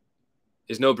vision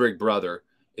is no big brother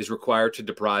is required to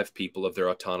deprive people of their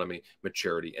autonomy,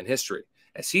 maturity, and history.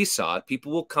 As he saw it,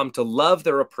 people will come to love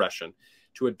their oppression,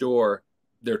 to adore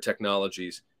their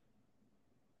technologies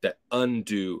that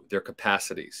undo their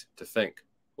capacities to think.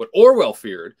 What Orwell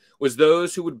feared was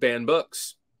those who would ban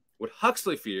books. What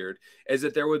Huxley feared is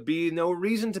that there would be no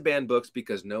reason to ban books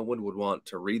because no one would want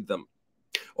to read them.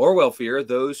 Orwell feared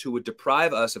those who would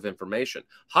deprive us of information.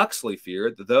 Huxley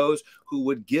feared those who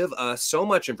would give us so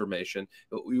much information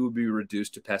that we would be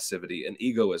reduced to passivity and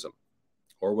egoism.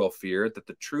 Orwell feared that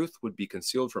the truth would be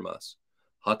concealed from us.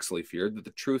 Huxley feared that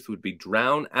the truth would be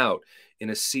drowned out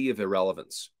in a sea of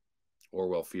irrelevance.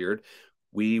 Orwell feared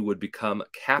we would become a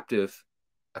captive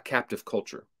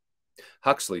culture.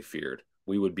 Huxley feared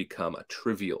we would become a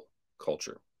trivial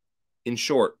culture. In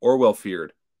short, Orwell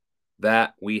feared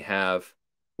that what we have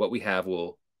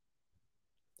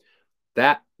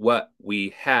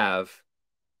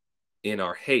in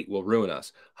our hate will ruin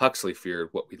us. Huxley feared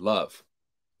what we love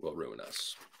will ruin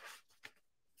us.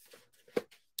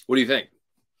 What do you think?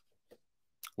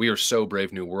 We are so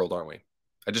Brave New World, aren't we?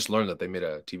 I just learned that they made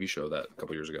a TV show that a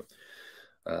couple years ago.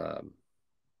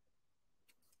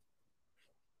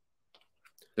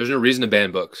 There's no reason to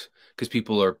ban books because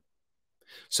people are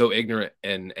so ignorant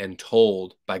and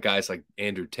told by guys like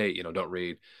Andrew Tate, don't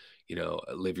read,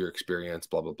 live your experience,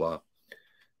 blah, blah, blah.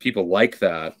 People like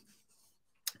that.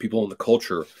 People in the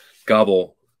culture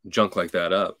gobble junk like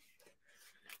that up.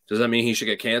 Does that mean he should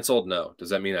get canceled? No. Does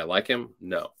that mean I like him?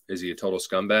 No. Is he a total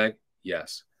scumbag?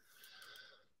 Yes.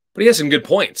 But he has some good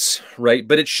points, right?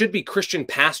 But it should be Christian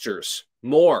pastors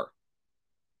more.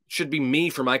 It should be me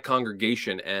for my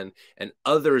congregation and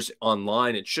others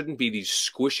online. It shouldn't be these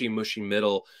squishy, mushy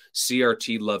middle,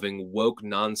 CRT-loving, woke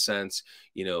nonsense,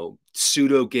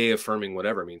 pseudo-gay affirming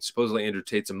whatever. I mean, supposedly Andrew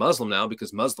Tate's a Muslim now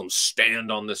because Muslims stand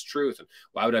on this truth. And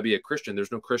why would I be a Christian?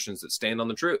 There's no Christians that stand on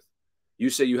the truth. You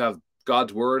say you have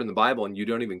God's word in the Bible and you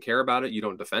don't even care about it. You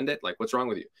don't defend it. Like, what's wrong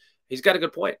with you? He's got a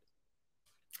good point.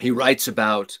 He writes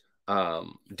about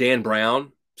Dan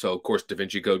Brown. So, of course, Da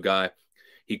Vinci Code guy.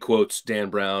 He quotes Dan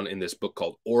Brown in this book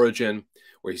called Origin,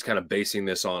 where he's kind of basing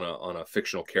this on a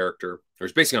fictional character, or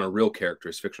he's basing on a real character,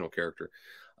 his fictional character,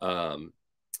 by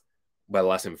the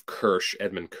last name of Kirsch,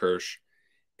 Edmund Kirsch.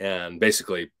 And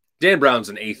basically, Dan Brown's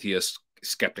an atheist,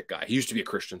 skeptic guy. He used to be a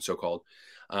Christian, so-called.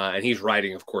 And he's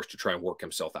writing, of course, to try and work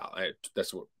himself out.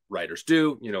 That's what writers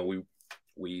do.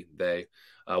 They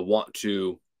want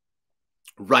to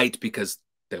write because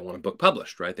they want a book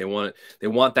published, right? They want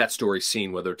that story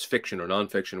seen, whether it's fiction or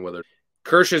nonfiction.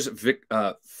 Kirsch's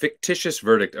fictitious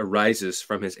verdict arises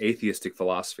from his atheistic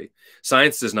philosophy.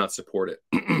 Science does not support it.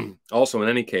 Also, in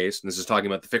any case, and this is talking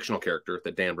about the fictional character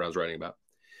that Dan Brown's writing about.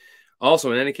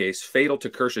 Also, in any case, fatal to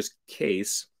Kirsch's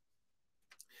case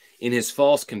in his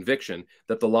false conviction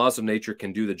that the laws of nature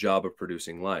can do the job of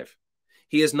producing life.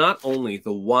 He is not only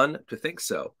the one to think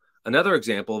so. Another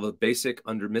example of a basic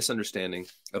misunderstanding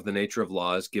of the nature of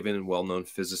law is given in well-known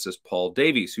physicist Paul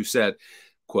Davies, who said,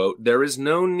 quote, "There is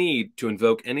no need to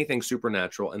invoke anything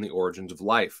supernatural in the origins of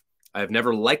life. I have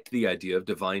never liked the idea of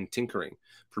divine tinkering.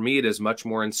 For me, it is much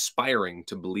more inspiring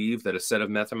to believe that a set of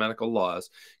mathematical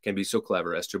laws can be so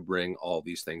clever as to bring all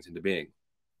these things into being."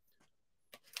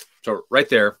 So right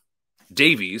there,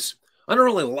 Davies, I don't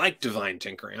really like divine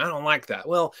tinkering. I don't like that.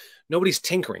 Well, nobody's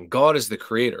tinkering. God is the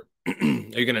creator. Are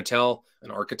you going to tell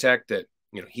an architect that,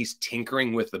 he's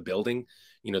tinkering with the building,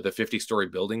 the 50-story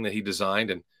building that he designed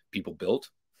and people built?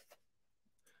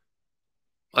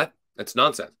 What? That's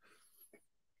nonsense.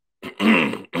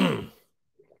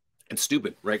 It's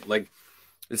stupid, right? Like,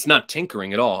 it's not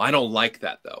tinkering at all. I don't like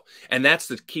that, though. And that's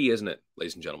the key, isn't it,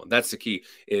 ladies and gentlemen? That's the key,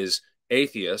 is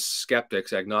atheists,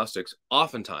 skeptics, agnostics,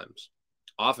 oftentimes,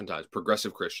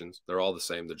 progressive Christians, they're all the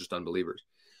same. They're just unbelievers.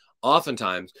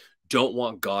 Oftentimes don't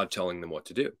want God telling them what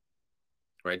to do,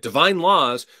 right? Divine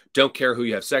laws don't care who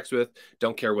you have sex with,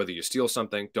 don't care whether you steal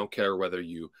something, don't care whether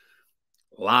you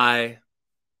lie.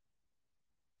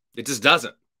 It just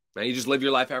doesn't. Man, you just live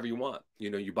your life however you want. You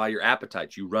know, you buy your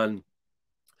appetites. You run.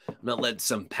 I'm not letting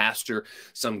some pastor,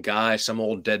 some guy, some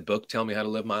old dead book tell me how to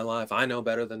live my life. I know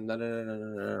better than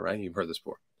right? You've heard this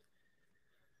before.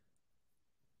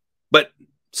 But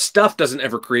stuff doesn't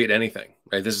ever create anything,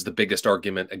 right? This is the biggest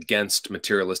argument against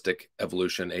materialistic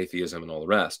evolution, atheism, and all the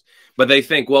rest. But they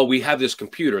think, well, we have this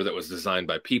computer that was designed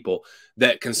by people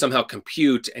that can somehow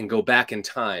compute and go back in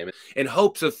time in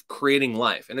hopes of creating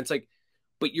life. And it's like,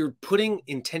 but you're putting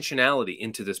intentionality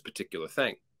into this particular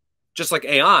thing. Just like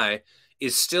AI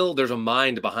is still, there's a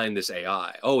mind behind this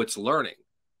AI. Oh, it's learning.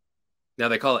 Now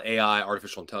they call it AI,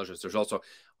 artificial intelligence. There's also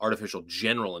artificial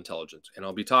general intelligence. And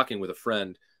I'll be talking with a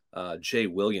friend, Jay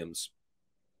Williams.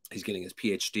 He's getting his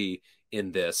PhD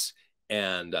in this.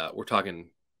 And we're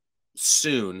talking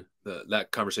soon.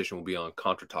 That conversation will be on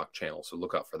Contra Talk channel. So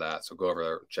look out for that. So go over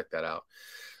there and check that out.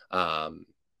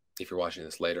 If you're watching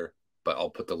this later, but I'll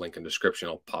put the link in the description.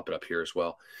 I'll pop it up here as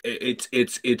well. It's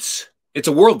a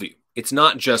worldview. It's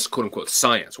not just quote unquote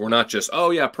science. We're not just, oh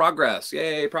yeah, progress.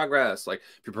 Yay, progress. Like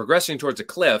if you're progressing towards a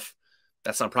cliff,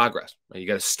 that's not progress. Right? You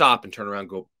got to stop and turn around,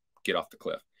 go get off the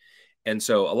cliff. And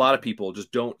so a lot of people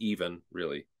just don't even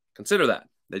really consider that.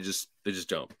 They just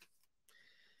don't.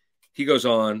 He goes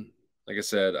on, like I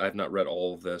said, I've not read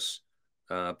all of this.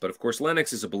 But of course,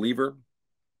 Lennox is a believer.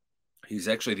 He's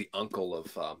actually the uncle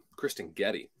of Kristen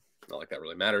Getty. Not like that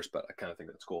really matters, but I kind of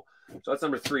think that's cool. So that's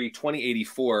number 3,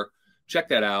 2084. Check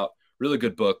that out. Really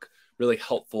good book, really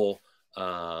helpful.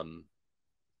 I'll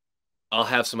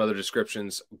have some other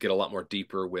descriptions, get a lot more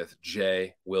deeper with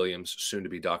Jay Williams, soon to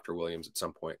be Dr. Williams at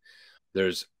some point.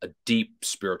 There's a deep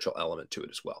spiritual element to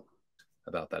it as well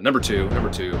about that. Number two.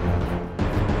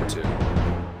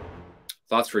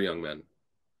 Thoughts for Young Men.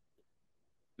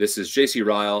 This is J.C.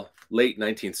 Ryle, late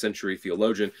 19th century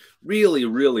theologian. Really,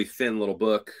 really thin little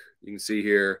book. You can see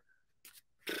here,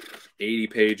 80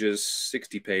 pages,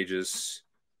 60 pages.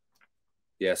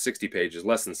 Yeah, 60 pages,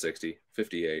 less than 60,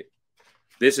 58.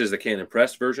 This is the Canon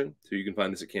Press version, so you can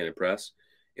find this at Canon Press.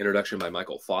 Introduction by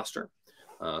Michael Foster.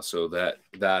 So that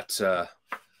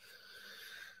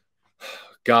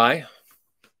guy,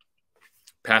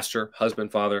 pastor,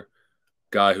 husband, father,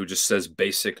 guy who just says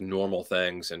basic, normal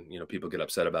things, and people get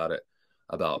upset about it,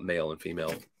 about male and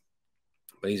female.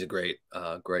 But he's a great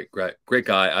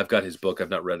guy. I've got his book. I've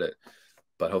not read it,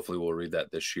 but hopefully we'll read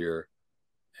that this year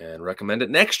and recommend it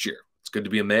next year. It's Good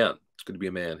to Be a Man. It's Good to Be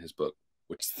a Man, his book.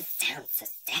 Which sounds so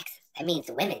sexist. That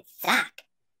means women suck.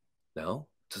 No,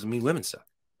 it doesn't mean women suck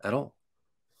at all.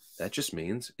 That just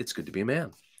means it's good to be a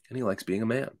man. And he likes being a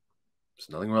man.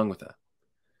 There's nothing wrong with that.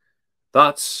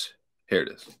 Thoughts? Here it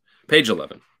is. Page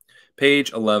 11.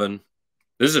 Page 11.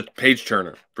 This is a page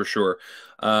turner for sure.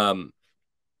 I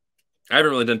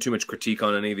haven't really done too much critique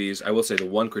on any of these. I will say the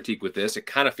one critique with this, it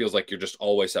kind of feels like you're just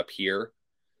always up here.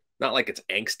 Not like it's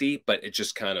angsty, but it's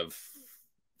just kind of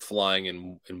flying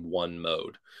in one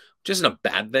mode, which isn't a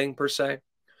bad thing per se.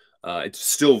 It's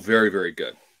still very, very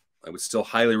good. I would still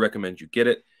highly recommend you get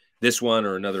it. This one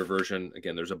or another version.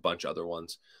 Again, there's a bunch of other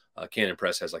ones. Canon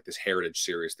Press has like this heritage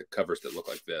series that covers that look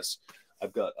like this.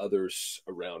 I've got others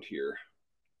around here.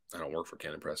 I don't work for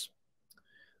Canon Press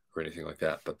or anything like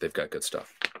that, but they've got good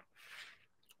stuff.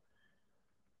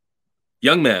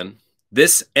 Young man,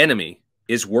 this enemy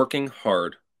is working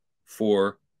hard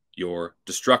for your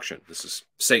destruction. This is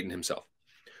Satan himself.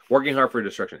 Working hard for your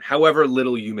destruction, however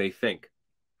little you may think.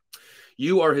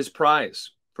 You are his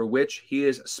prize, for which he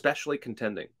is especially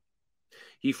contending.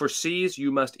 He foresees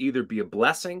you must either be the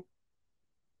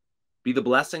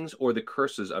blessings or the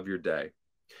curses of your day.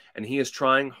 And he is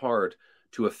trying hard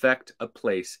to effect a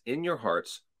place in your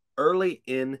hearts early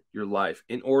in your life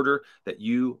in order that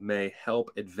you may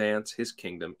help advance his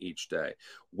kingdom each day.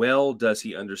 Well does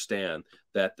he understand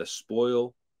that to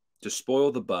spoil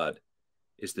the bud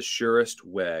is the surest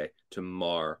way to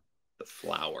mar the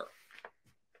flower.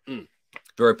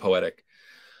 Very poetic,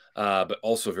 but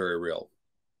also very real.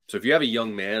 So if you have a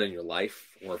young man in your life,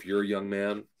 or if you're a young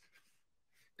man,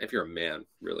 if you're a man,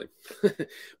 really,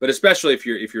 but especially if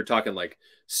you're talking like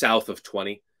south of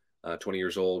 20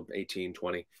 years old, 18,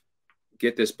 20,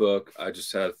 get this book. I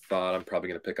just had a thought. I'm probably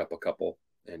going to pick up a couple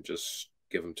and just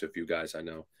give them to a few guys I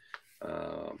know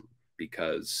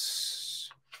because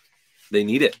they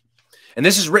need it. And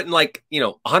this is written like,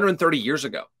 130 years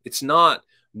ago. It's not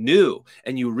new.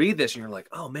 And you read this and you're like,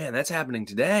 oh man, that's happening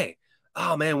today.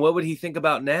 Oh man, what would he think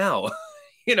about now?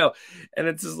 And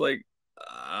it's just like,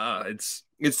 it's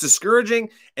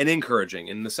discouraging and encouraging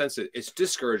in the sense that it's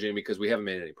discouraging because we haven't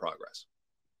made any progress,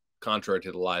 contrary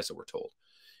to the lies that we're told.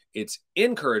 It's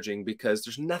encouraging because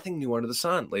there's nothing new under the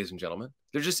sun, ladies and gentlemen.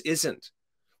 There just isn't.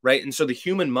 right? And so the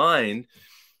human mind,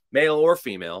 male or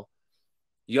female,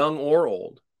 young or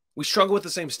old, we struggle with the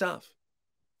same stuff.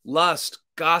 Lust,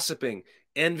 gossiping,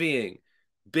 envying,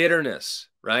 bitterness,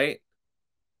 right?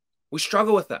 We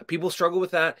struggle with that. People struggle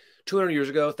with that 200 years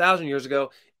ago, 1,000 years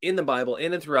ago, in the Bible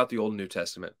and throughout the Old and New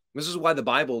Testament. This is why the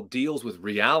Bible deals with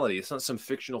reality. It's not some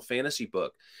fictional fantasy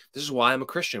book. This is why I'm a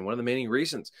Christian. One of the main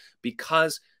reasons,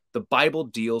 because the Bible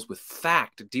deals with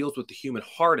fact. It deals with the human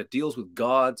heart. It deals with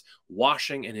God's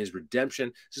washing and his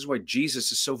redemption. This is why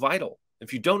Jesus is so vital.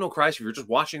 If you don't know Christ, if you're just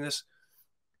watching this,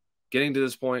 getting to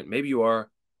this point, maybe you are.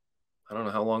 I don't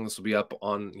know how long this will be up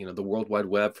on, the World Wide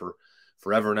Web for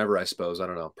forever and ever, I suppose. I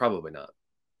don't know. Probably not.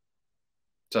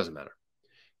 It doesn't matter.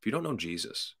 If you don't know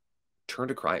Jesus, turn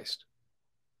to Christ.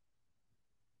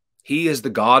 He is the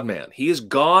God-man. He is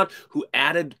God who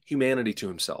added humanity to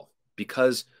himself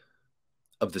because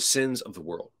of the sins of the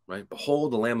world, right?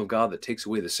 Behold the Lamb of God that takes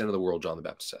away the sin of the world, John the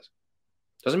Baptist says.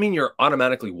 Doesn't mean you're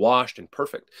automatically washed and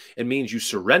perfect. It means you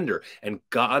surrender, and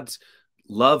God's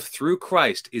love through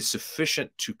Christ is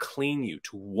sufficient to clean you,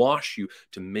 to wash you,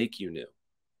 to make you new.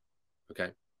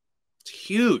 Okay? It's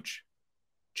huge.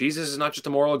 Jesus is not just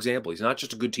a moral example. He's not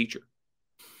just a good teacher.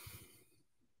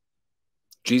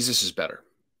 Jesus is better.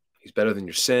 He's better than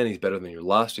your sin. He's better than your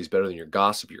lust. He's better than your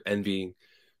gossip, your envying.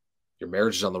 Your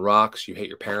marriage is on the rocks. You hate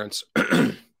your parents.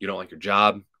 You don't like your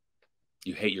job.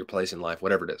 You hate your place in life,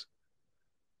 whatever it is.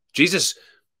 Jesus,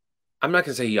 I'm not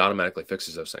going to say he automatically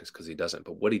fixes those things because he doesn't.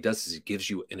 But what he does is he gives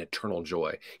you an eternal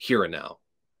joy here and now.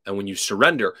 And when you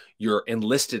surrender, you're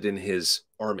enlisted in his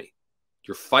army.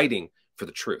 You're fighting for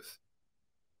the truth.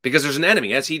 Because there's an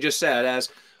enemy, as he just said, as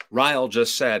Ryle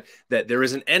just said, that there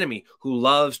is an enemy who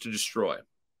loves to destroy.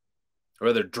 Or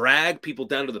rather, drag people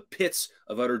down to the pits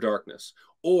of utter darkness.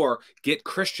 Or get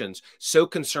Christians so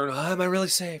concerned, oh, am I really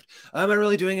saved? Am I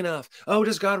really doing enough? Oh,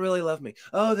 does God really love me?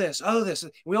 Oh, this, oh, this.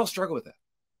 We all struggle with that.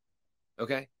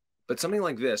 Okay? But something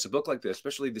like this, a book like this,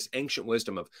 especially this ancient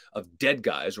wisdom of dead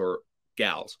guys or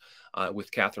gals,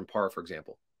 with Catherine Parr, for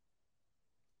example.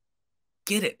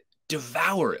 Get it.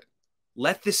 Devour it.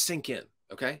 Let this sink in,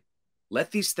 okay?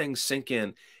 Let these things sink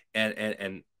in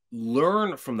and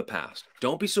learn from the past.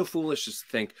 Don't be so foolish as to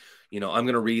think, I'm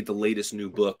going to read the latest new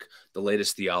book, the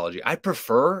latest theology. I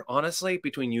prefer, honestly,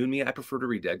 between you and me, I prefer to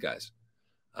read dead guys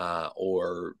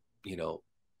or,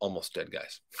 almost dead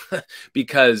guys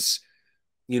because,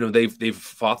 they've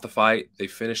fought the fight. They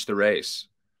finished the race.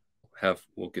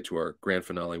 We'll get to our grand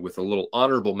finale with a little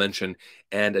honorable mention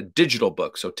and a digital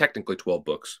book. So technically 12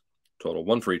 books total,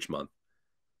 one for each month.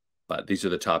 But these are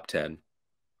the top 10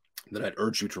 that I'd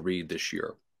urge you to read this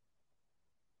year.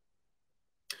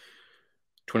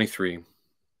 23.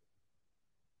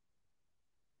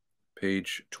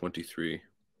 Page 23.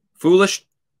 Foolish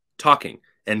talking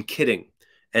and kidding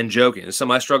and joking. It's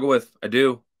something I struggle with. I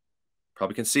do.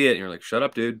 Probably can see it. And you're like, shut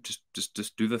up, dude.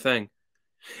 Just do the thing.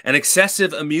 And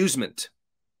excessive amusement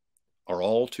are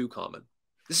all too common.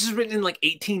 This is written in like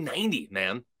 1890,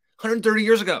 man. 130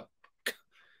 years ago.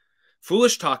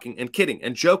 Foolish talking and kidding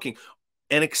and joking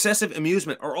and excessive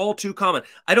amusement are all too common.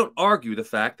 I don't argue the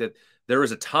fact that there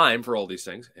is a time for all these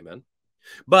things. Amen.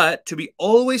 But to be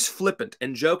always flippant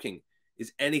and joking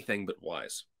is anything but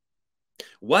wise.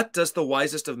 What does the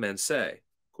wisest of men say?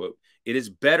 Quote, it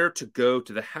is better to go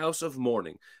to the house of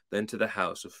mourning than to the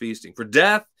house of feasting. For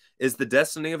death is the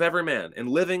destiny of every man, and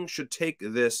living should take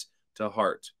this to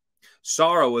heart.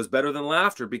 Sorrow is better than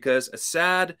laughter because a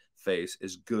sad face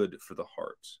is good for the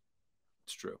heart.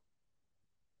 It's true.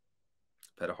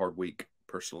 I've had a hard week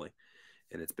personally,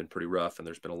 and it's been pretty rough, and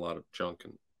there's been a lot of junk,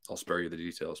 and I'll spare you the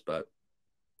details, but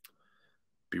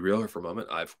be real here for a moment.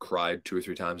 I've cried 2 or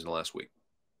 3 times in the last week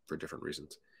for different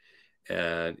reasons.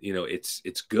 And,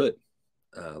 it's good.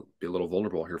 Be a little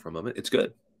vulnerable here for a moment. It's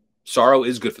good. Sorrow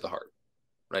is good for the heart,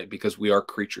 right? Because we are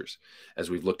creatures, as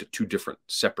we've looked at 2 different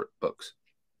separate books.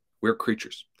 We're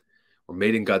creatures. We're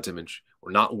made in God's image.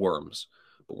 We're not worms,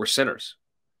 but we're sinners.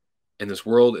 And this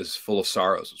world is full of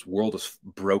sorrows. This world is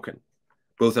broken,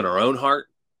 both in our own heart.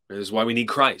 And this is why we need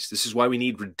Christ. This is why we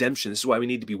need redemption. This is why we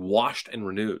need to be washed and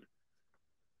renewed.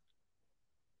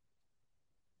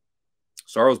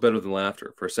 Sorrow is better than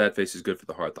laughter, for a sad face is good for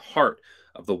the heart. The heart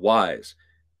of the wise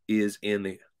is in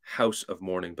the house of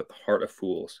mourning, but the heart of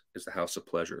fools is the house of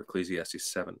pleasure. Ecclesiastes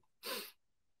 7.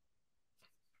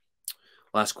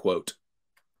 Last quote,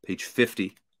 page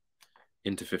 50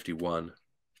 into 51.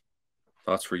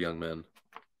 Thoughts for young men.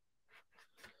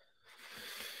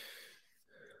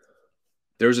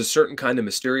 There is a certain kind of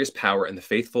mysterious power in the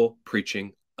faithful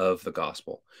preaching of the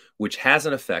gospel, which has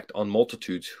an effect on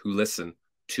multitudes who listen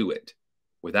to it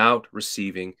without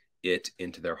receiving it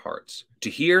into their hearts. To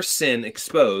hear sin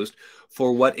exposed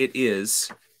for what it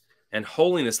is and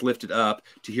holiness lifted up,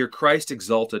 to hear Christ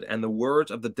exalted and the words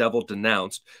of the devil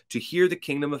denounced, to hear the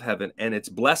kingdom of heaven and its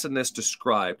blessedness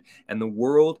described and the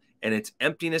world and its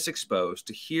emptiness exposed,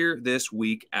 to hear this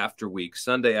week after week,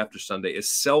 Sunday after Sunday, is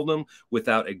seldom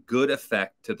without a good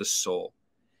effect to the soul.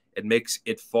 It makes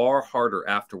it far harder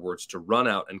afterwards to run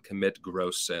out and commit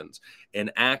gross sins, and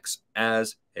it acts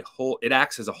as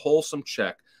a wholesome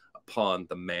check upon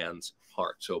the man's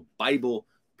heart. So Bible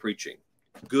preaching,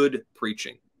 good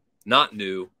preaching, not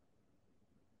new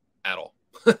at all,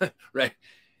 right?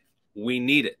 We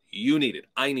need it. You need it.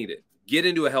 I need it. Get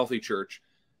into a healthy church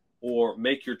or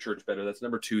make your church better. That's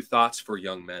number 2, thoughts for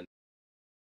young men.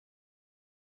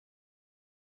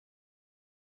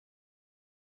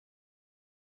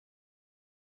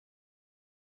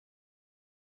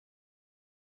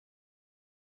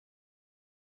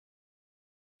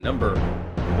 Number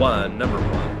one, 2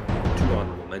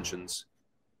 honorable mentions.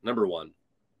 Number 1.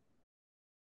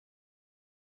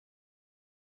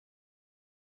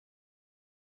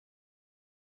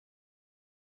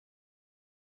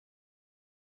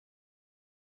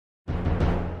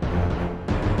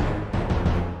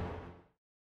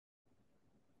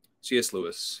 C.S.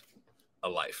 Lewis, A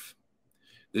Life.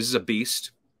 This is a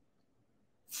beast.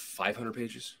 500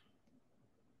 pages?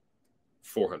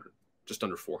 400. Just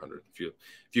under 400. If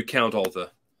you count all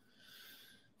the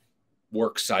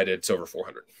works cited, it's over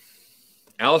 400.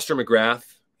 Alistair McGrath,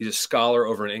 he's a scholar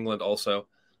over in England also.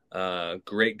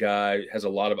 Great guy, has a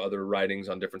lot of other writings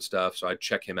on different stuff, so I'd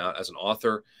check him out as an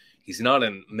author. He's not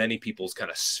in many people's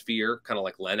kind of sphere, kind of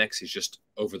like Lennox. He's just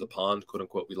over the pond, quote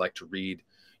unquote. We like to read,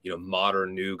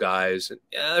 modern new guys. And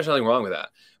yeah, there's nothing wrong with that.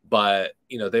 But,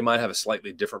 they might have a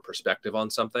slightly different perspective on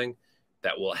something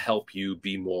that will help you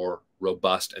be more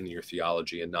robust in your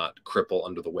theology and not cripple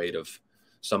under the weight of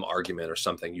some argument or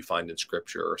something you find in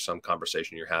scripture or some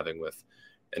conversation you're having with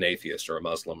an atheist or a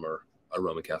Muslim or a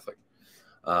Roman Catholic.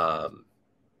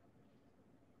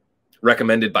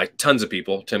 Recommended by tons of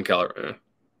people. Tim Keller,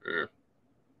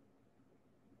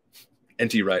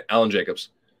 N.T. Wright, Alan Jacobs,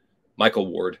 Michael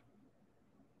Ward.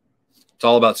 It's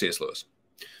all about C.S. Lewis.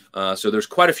 So there's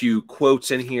quite a few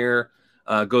quotes in here.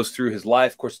 Goes through his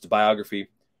life. Of course, it's a biography.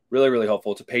 Really, really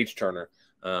helpful. It's a page turner.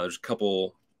 There's a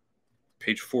couple,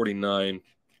 page 49,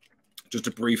 just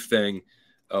a brief thing,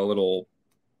 a little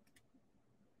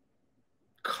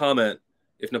comment.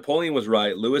 If Napoleon was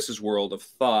right, Lewis's world of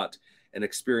thought and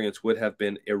experience would have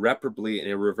been irreparably and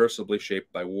irreversibly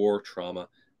shaped by war, trauma,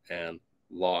 and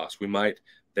loss. We might,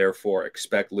 therefore,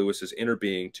 expect Lewis's inner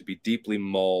being to be deeply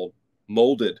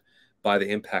molded by the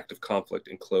impact of conflict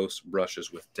and close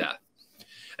brushes with death.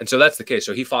 And so that's the case.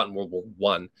 So he fought in World War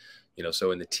I,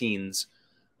 so in the teens,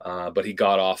 but he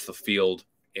got off the field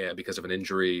because of an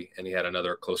injury, and he had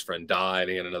another close friend die,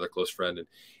 and he had another close friend.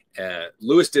 And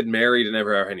Lewis did marry, didn't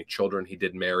ever have any children. He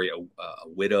did marry a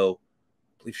widow. I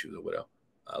believe she was a widow.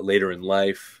 Later in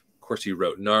life, of course, he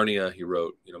wrote Narnia. He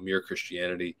wrote, Mere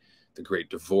Christianity, The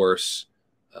Great Divorce,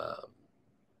 A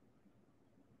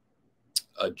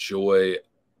Joy,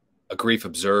 A Grief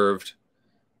Observed.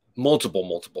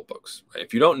 Multiple books. Right?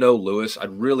 If you don't know Lewis, I'd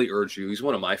really urge you. He's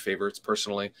one of my favorites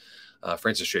personally.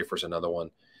 Francis Schaeffer's another one,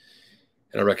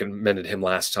 and I recommended him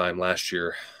last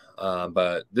year.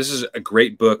 But this is a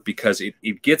great book because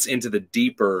it gets into the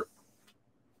deeper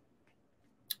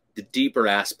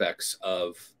aspects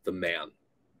of the man,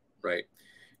 right?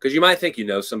 Because you might think you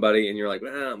know somebody, and you're like,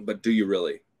 but do you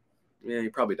really? Yeah,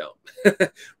 you probably don't,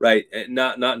 right? And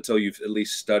not until you've at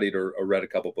least studied or read a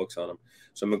couple books on him.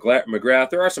 So McGrath,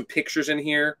 there are some pictures in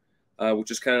here,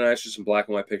 which is kind of nice. Just some black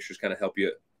and white pictures kind of help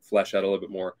you flesh out a little bit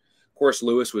more. Of course,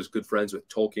 Lewis was good friends with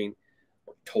Tolkien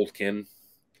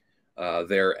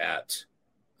there at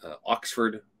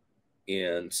Oxford,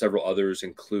 and several others,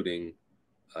 including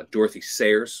Dorothy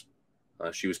Sayers.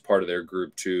 She was part of their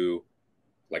group too,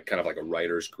 kind of like a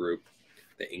writers group,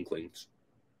 the Inklings.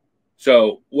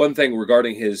 So one thing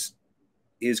regarding his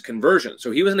conversion. So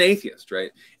he was an atheist,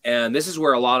 right? And this is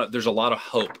where there's a lot of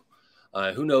hope.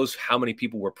 Who knows how many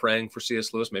people were praying for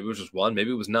C.S. Lewis? Maybe it was just one,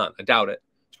 maybe it was none. I doubt it.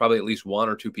 It's probably at least 1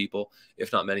 or 2 people,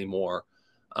 if not many more,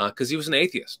 because he was an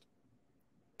atheist.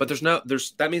 But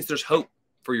that means there's hope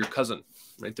for your cousin,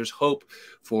 right? There's hope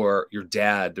for your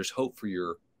dad. There's hope for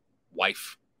your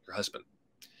wife, your husband.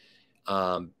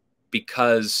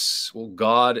 Because,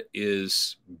 God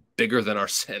is bigger than our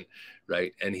sin,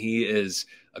 right? And he is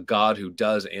a God who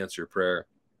does answer prayer.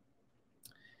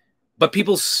 But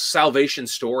people's salvation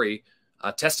story,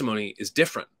 testimony is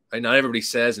different, right? Not everybody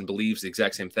says and believes the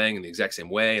exact same thing in the exact same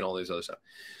way and all these other stuff.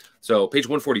 So page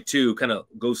 142 kind of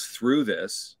goes through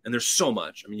this, and there's so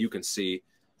much. I mean, you can see,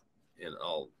 and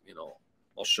I'll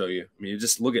show you. I mean, you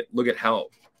just look at how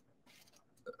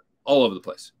all over the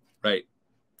place, right?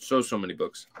 So many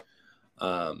books.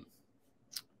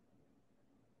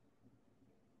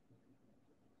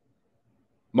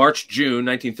 March, June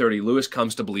 1930, Lewis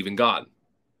comes to believe in God.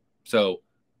 So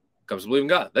comes to believe in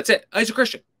God. That's it. He's a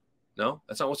Christian. No,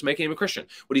 that's not what's making him a Christian.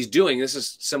 What he's doing, this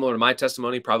is similar to my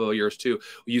testimony, probably yours too.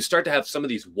 You start to have some of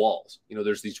these walls.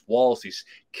 There's these walls, these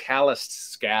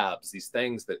calloused scabs, these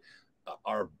things that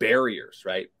are barriers,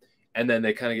 right? And then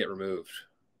they kind of get removed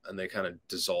and they kind of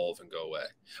dissolve and go away.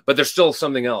 But there's still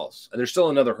something else. And there's still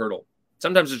another hurdle.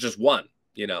 Sometimes it's just one,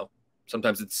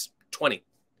 Sometimes it's 20.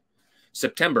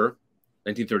 September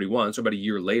 1931, so about a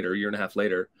year and a half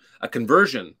later, a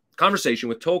conversation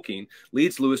with Tolkien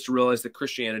leads Lewis to realize that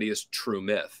Christianity is true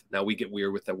myth. Now, we get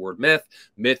weird with that word myth.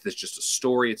 Myth is just a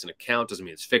story. It's an account. Doesn't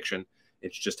mean it's fiction.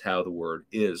 It's just how the word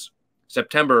is.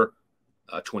 September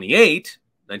 28,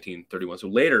 1931, so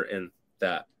later in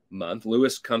that month,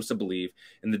 Lewis comes to believe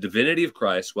in the divinity of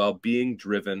Christ while being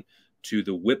driven to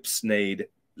the Whipsnade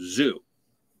Zoo.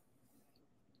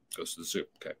 Goes to the zoo.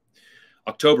 Okay.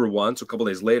 October 1, so a couple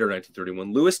days later,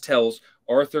 1931, Lewis tells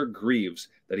Arthur Greaves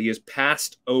that he has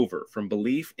passed over from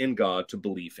belief in God to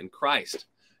belief in Christ.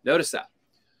 Notice that.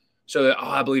 So,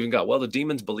 I believe in God. Well, the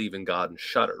demons believe in God and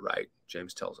shudder, right?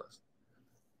 James tells us.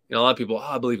 A lot of people,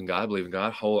 I believe in God,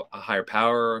 a higher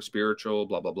power, spiritual,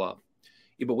 blah, blah, blah.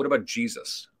 Yeah, but what about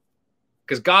Jesus?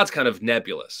 Because God's kind of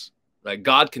nebulous, right?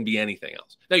 God can be anything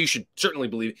else. Now, you should certainly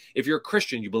believe, if you're a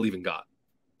Christian, you believe in God.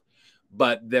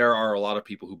 But there are a lot of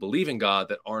people who believe in God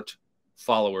that aren't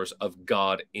followers of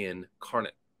God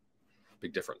incarnate.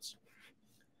 Big difference.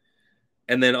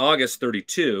 And then August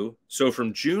 32. So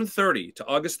from June 30 to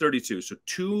August 32. So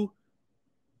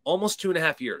almost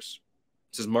 2.5 years.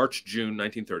 This is March, June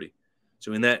 1930.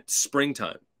 So in that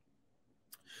springtime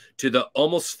to the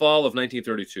almost fall of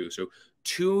 1932. So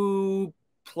 2+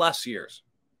 years.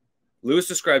 Lewis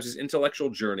describes his intellectual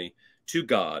journey to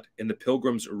God in The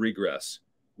Pilgrim's Regress,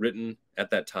 written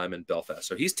at that time in Belfast.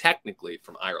 So he's technically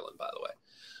from Ireland, by the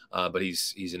way, but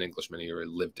he's an Englishman. He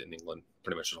lived in England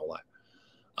pretty much his whole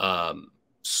life.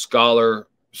 Scholar,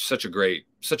 such a great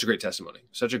testimony,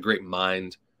 such a great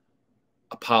mind.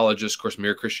 Apologist, of course,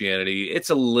 Mere Christianity. It's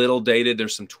a little dated.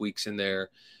 There's some tweaks in there.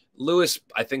 Lewis,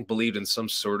 I think, believed in some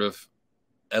sort of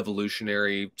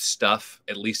evolutionary stuff,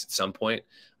 at least at some point.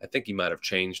 I think he might have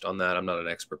changed on that. I'm not an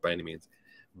expert by any means,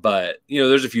 but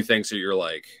there's a few things that you're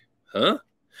like, huh?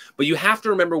 But you have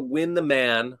to remember when the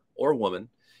man or woman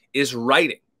is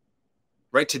writing,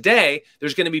 right? Today,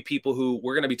 there's going to be people who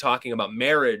we're going to be talking about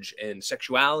marriage and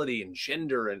sexuality and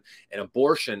gender and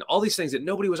abortion, all these things that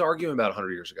nobody was arguing about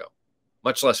 100 years ago,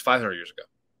 much less 500 years ago,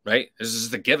 right? This is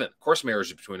the given. Of course, marriage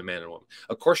is between a man and a woman.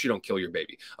 Of course, you don't kill your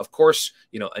baby. Of course,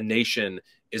 a nation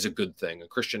is a good thing. A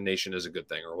Christian nation is a good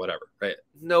thing or whatever, right?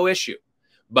 No issue.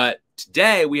 But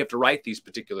today we have to write these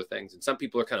particular things. And some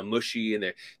people are kind of mushy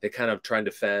and they kind of try and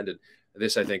defend. And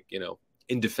this, I think,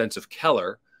 in defense of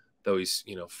Keller, though he's,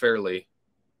 fairly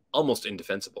almost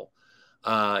indefensible.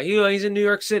 He's in New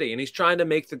York City and he's trying to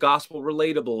make the gospel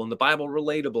relatable and the Bible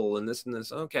relatable and this and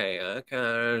this. Okay, I kind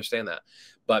of understand that.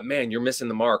 But man, you're missing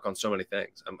the mark on so many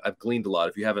things. I've gleaned a lot.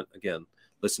 If you haven't, again,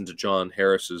 listened to John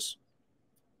Harris's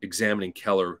Examining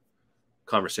Keller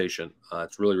conversation,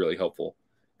 it's really, really helpful.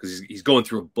 Because he's going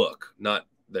through a book, not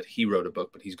that he wrote a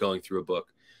book, but he's going through a book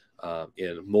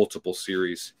in multiple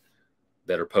series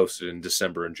that are posted in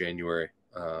December and January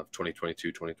of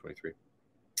 2022, 2023.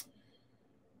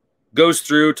 Goes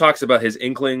through, talks about his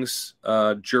inklings,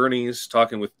 journeys,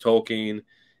 talking with Tolkien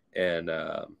and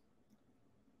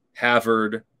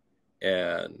Havard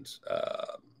and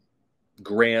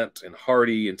Grant and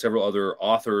Hardy and several other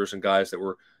authors and guys that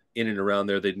were in and around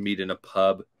there. They'd meet in a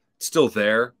pub. It's still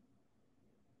there.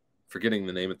 Forgetting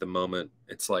the name at the moment.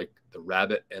 It's like the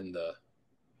rabbit and the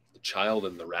child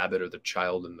and the rabbit, or the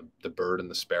child and the bird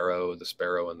and the sparrow and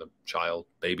the child,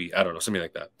 baby. I don't know, something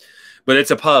like that. But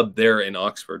it's a pub there in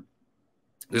Oxford.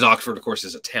 Because Oxford, of course,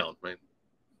 is a town, right?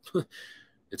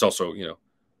 It's also,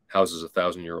 houses a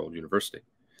 1,000-year-old university.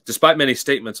 Despite many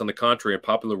statements on the contrary in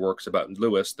popular works about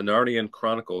Lewis, the Narnian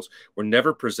Chronicles were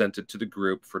never presented to the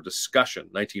group for discussion.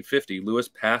 1950, Lewis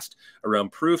passed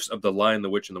around proofs of The Lion, the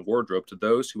Witch, and the Wardrobe to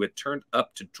those who had turned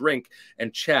up to drink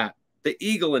and chat. The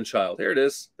Eagle and Child. There it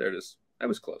is. I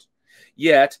was close.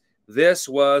 Yet, this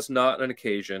was not an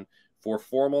occasion for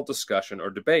formal discussion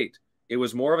or debate. It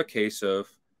was more of a case of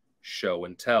show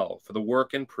and tell for the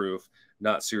work in proof,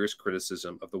 not serious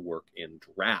criticism of the work in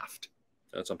draft.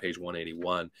 That's on page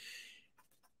 181.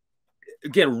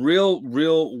 again, real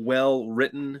well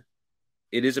written.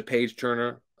 It is a page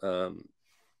turner.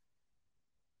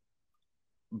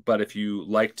 But if you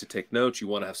like to take notes, you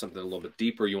want to have something a little bit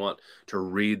deeper, you want to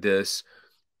read this.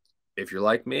 If you're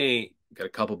like me, got a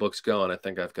couple books going. I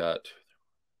think I've got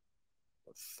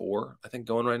 4, I think,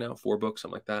 going right now. 4 books,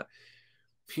 something like that.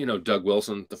 You know, Doug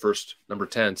Wilson, the first number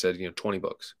 10, said, 20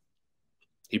 books.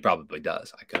 He probably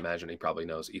does. I can imagine he probably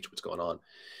knows each what's going on.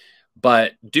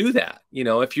 But do that.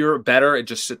 If you're better at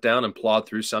just sit down and plod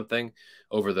through something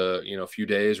over the, few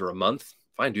days or a month,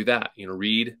 fine, do that.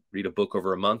 Read a book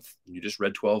over a month. You just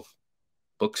read 12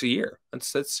 books a year.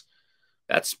 That's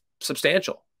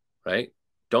substantial, right?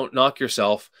 Don't knock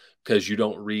yourself because you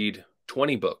don't read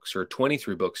 20 books or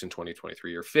 23 books in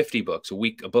 2023 or 50 books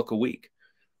a book a week.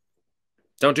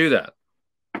 Don't do that,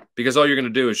 because all you're going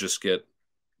to do is just get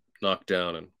knocked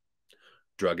down and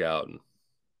drug out and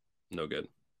no good.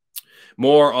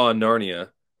 More on Narnia.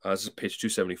 This is page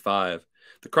 275.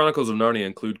 The Chronicles of Narnia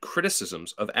include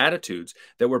criticisms of attitudes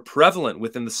that were prevalent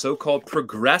within the so-called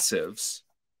progressives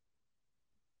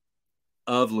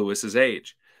of Lewis's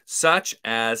age, such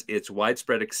as its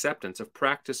widespread acceptance of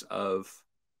practice of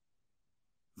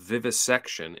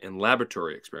vivisection in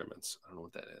laboratory experiments. I don't know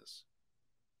what that is.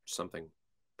 Something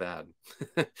bad.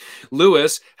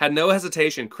 Lewis had no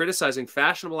hesitation criticizing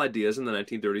fashionable ideas in the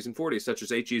 1930s and 40s, such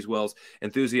as H.G. Wells'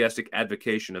 enthusiastic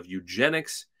advocacy of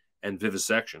eugenics and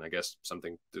vivisection. I guess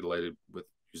something related with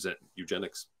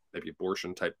eugenics, maybe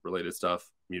abortion type related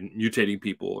stuff, mutating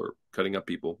people or cutting up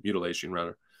people, mutilation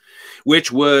rather,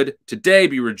 which would today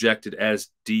be rejected as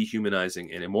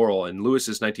dehumanizing and immoral. In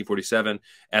Lewis's 1947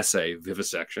 essay,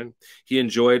 Vivisection, he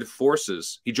joined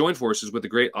forces with the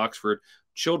great Oxford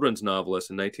children's novelist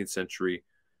and 19th century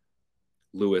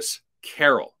Lewis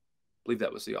Carroll. I believe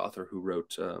that was the author who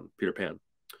wrote Peter Pan.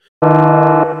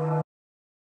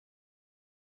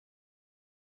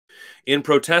 In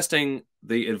protesting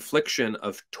the infliction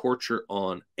of torture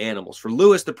on animals. For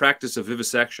Lewis, the practice of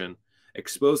vivisection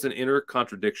exposed an inner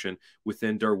contradiction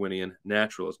within Darwinian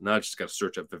naturalism. Now I just got to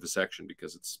search up vivisection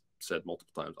because it's said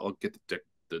multiple times. I'll get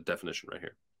the definition right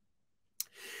here.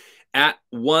 At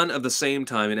one of the same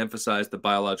time, it emphasized the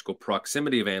biological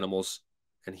proximity of animals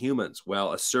and humans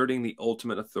while asserting the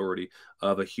ultimate authority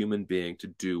of a human being to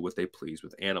do what they please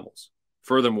with animals.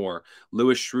 Furthermore,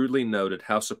 Lewis shrewdly noted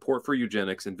how support for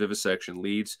eugenics and vivisection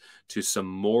leads to some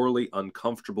morally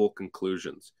uncomfortable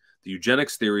conclusions. The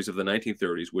eugenics theories of the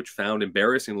 1930s, which found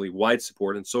embarrassingly wide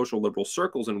support in social liberal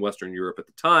circles in Western Europe at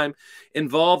the time,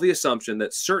 involved the assumption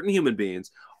that certain human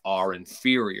beings are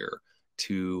inferior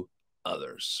to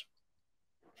others.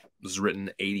 This was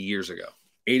written 80 years ago.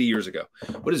 80 years ago.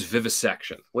 What is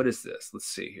vivisection? What is this? Let's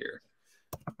see here.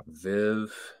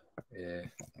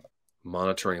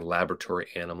 Monitoring laboratory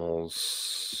animals.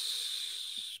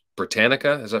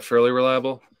 Britannica? Is that fairly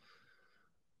reliable?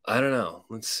 I don't know.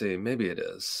 Let's see. Maybe it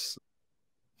is.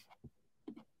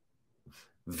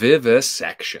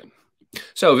 Vivisection.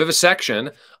 So vivisection,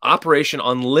 operation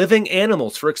on living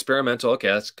animals for experimental, okay,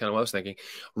 that's kind of what I was thinking,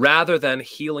 rather than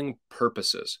healing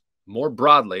purposes. More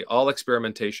broadly, all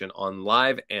experimentation on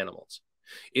live animals.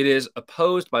 It is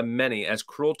opposed by many as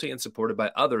cruelty and supported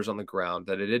by others on the ground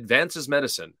that it advances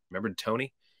medicine. Remember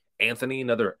Tony? Anthony,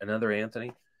 another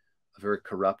Anthony, a very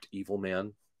corrupt, evil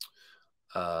man.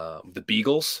 The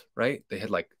Beagles, right? They had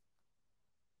like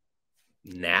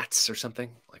gnats or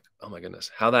something. Like, oh my goodness,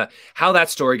 how that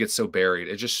story gets so buried.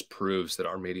 It just proves that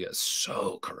our media is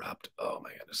so corrupt. Oh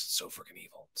my goodness, it's so freaking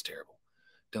evil. It's terrible.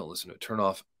 Don't listen to it. Turn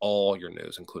off all your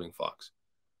news, including Fox.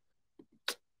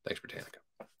 Thanks, Britannica.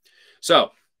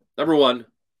 So, number 1,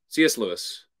 C.S.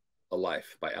 Lewis, A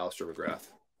Life by Alistair McGrath.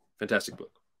 Fantastic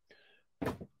book.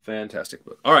 Fantastic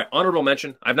book. All right, honorable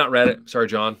mention. I've not read it. Sorry,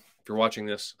 John. If you're watching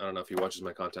this, I don't know if he watches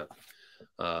my content.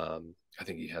 I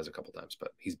think he has a couple times,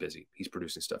 but he's busy. He's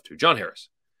producing stuff too. John Harris.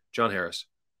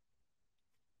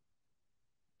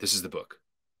 This is the book.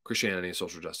 Christianity and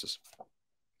Social Justice.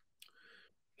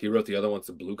 He wrote the other one's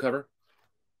the blue cover.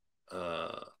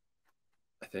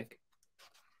 I think.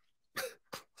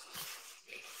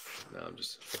 No, I'm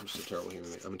just a terrible human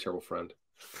being. I'm a terrible friend.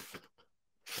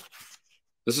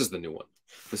 This is the new one.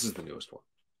 This is the newest one.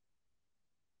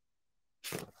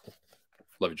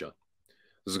 Love you, John.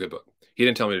 This is a good book. He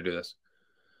didn't tell me to do this,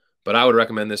 but I would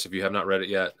recommend this if you have not read it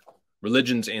yet.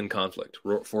 Religions in Conflict.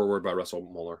 Foreword by Russell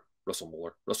Fuller.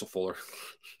 Russell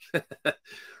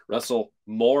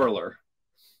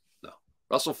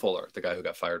Fuller, the guy who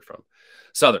got fired from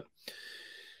Southern.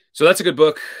 So that's a good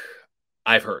book.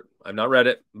 I've heard. I've not read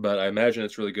it, but I imagine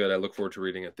it's really good. I look forward to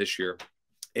reading it this year.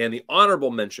 And the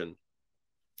honorable mention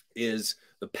is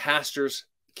The Pastor's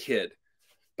Kid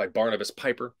by Barnabas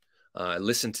Piper. I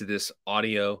listened to this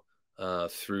audio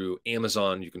through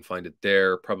Amazon. You can find it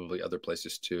there, probably other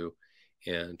places too.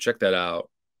 And check that out.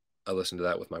 I listened to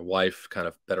that with my wife, kind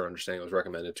of better understanding. It was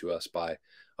recommended to us by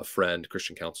a friend,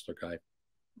 Christian counselor guy.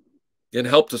 It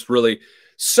helped us really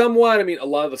somewhat. I mean, a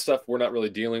lot of the stuff we're not really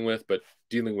dealing with, but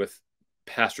dealing with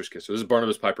pastor's kids. So this is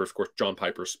Barnabas Piper, of course, John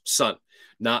Piper's son,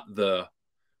 not the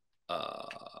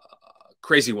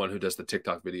crazy one who does the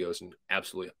TikTok videos and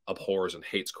absolutely abhors and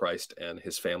hates Christ and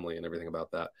his family and everything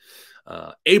about that.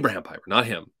 Abraham Piper, not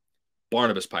him.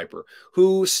 Barnabas Piper,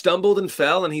 who stumbled and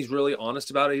fell, and he's really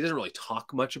honest about it. He doesn't really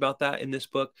talk much about that in this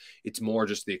book. It's more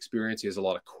just the experience. He has a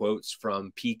lot of quotes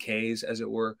from PKs, as it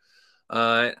were.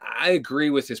 I agree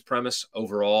with his premise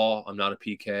overall. I'm not a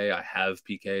PK. I have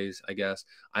PKs, I guess.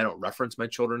 I don't reference my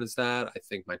children as that. I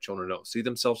think my children don't see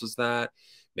themselves as that.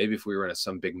 Maybe if we were in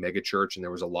some big mega church and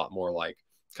there was a lot more like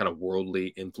kind of worldly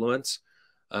influence,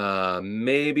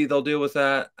 maybe they'll deal with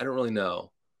that. I don't really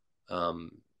know.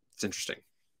 It's interesting.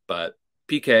 But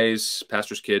PKs,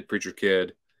 pastor's kid, preacher's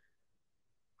kid,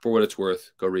 for what it's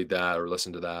worth, go read that or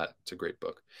listen to that. It's a great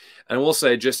book. And I will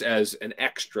say, just as an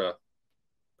extra.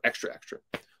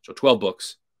 So 12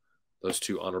 books, those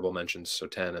two honorable mentions. So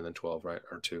 10 and then 12, right?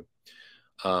 Or 2.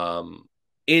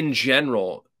 In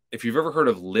general, if you've ever heard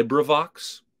of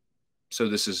LibriVox, so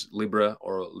this is Libra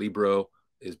or Libro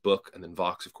is book, and then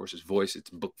Vox, of course, is voice. It's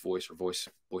book voice or voice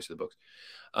of the books.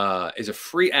 Is a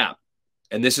free app.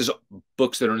 And this is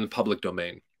books that are in the public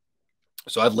domain.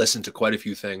 So I've listened to quite a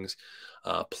few things.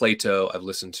 Plato, I've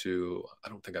listened to, I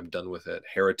don't think I'm done with it,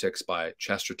 Heretics by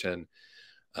Chesterton.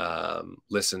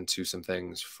 Listened to some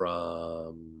things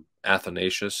from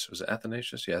Athanasius. Was it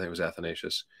Athanasius? Yeah, I think it was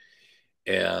Athanasius.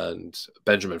 And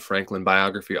Benjamin Franklin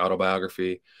biography,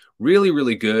 autobiography. Really,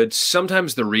 really good.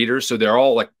 Sometimes the readers, so they're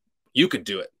all like, you could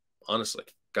do it, honestly,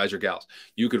 guys or gals.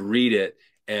 You could read it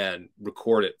and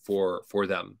record it for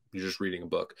them. You're just reading a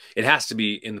book. It has to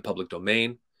be in the public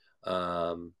domain.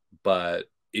 But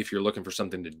if you're looking for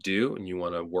something to do and you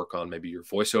want to work on maybe your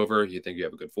voiceover, you think you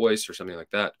have a good voice or something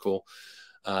like that, cool.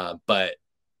 But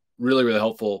really, really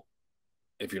helpful.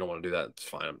 If you don't want to do that, it's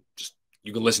fine.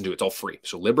 You can listen to it. It's all free.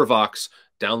 So LibriVox,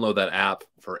 download that app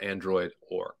for Android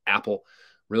or Apple.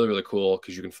 Really, really cool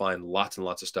because you can find lots and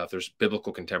lots of stuff. There's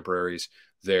biblical contemporaries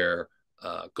there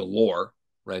galore,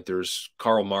 right? There's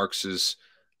Karl Marx's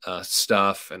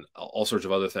stuff and all sorts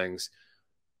of other things.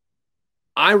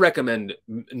 I recommend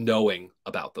knowing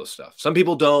about those stuff. Some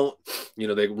people don't,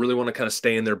 they really want to kind of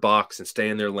stay in their box and stay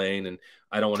in their lane, and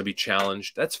I don't want to be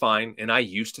challenged. That's fine. And I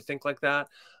used to think like that.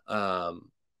 That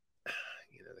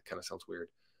kind of sounds weird.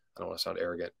 I don't want to sound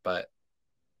arrogant, but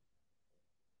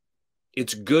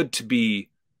it's good to be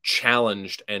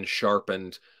challenged and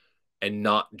sharpened and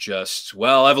not just,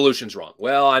 well, evolution's wrong.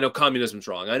 Well, I know communism's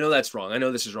wrong. I know that's wrong. I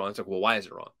know this is wrong. It's like, well, why is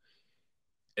it wrong?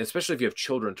 Especially if you have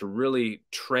children, to really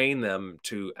train them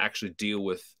to actually deal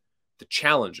with the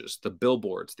challenges, the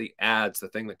billboards, the ads, the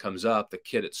thing that comes up, the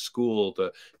kid at school,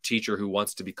 the teacher who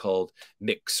wants to be called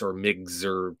Mix or Migs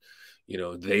or,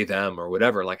 they, them or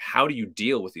whatever. Like, how do you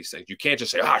deal with these things? You can't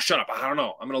just say, shut up. I don't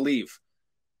know. I'm going to leave.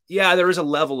 Yeah, there is a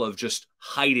level of just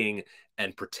hiding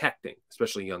and protecting,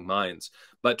 especially young minds.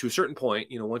 But to a certain point,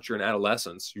 once you're in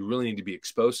adolescence, you really need to be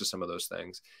exposed to some of those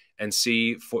things and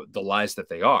see for the lies that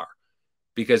they are.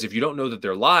 Because if you don't know that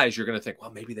they're lies, you're going to think,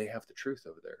 well, maybe they have the truth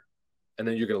over there. And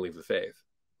then you're going to leave the faith,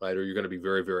 right? Or you're going to be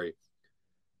very, very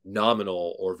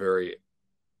nominal or very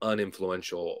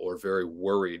uninfluential or very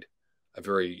worried, a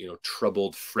very,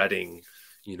 troubled, fretting,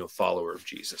 follower of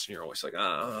Jesus. And you're always like,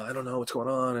 I don't know what's going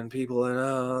on and people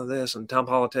and this and town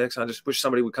politics. I just wish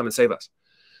somebody would come and save us.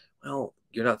 Well,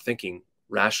 you're not thinking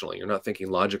rationally. You're not thinking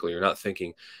logically. You're not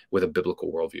thinking with a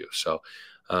biblical worldview. So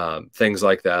things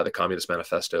like that, the Communist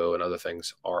Manifesto and other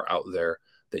things are out there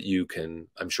that you can,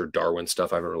 I'm sure Darwin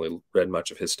stuff, I haven't really read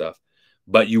much of his stuff,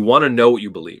 but you want to know what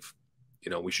you believe.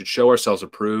 We should show ourselves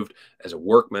approved as a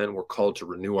workman. We're called to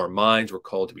renew our minds. We're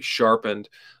called to be sharpened.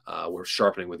 We're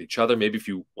sharpening with each other. Maybe if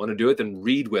you want to do it, then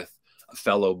read with a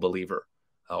fellow believer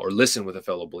or listen with a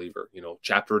fellow believer,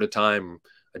 chapter at a time,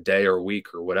 a day or a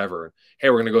week or whatever. Hey,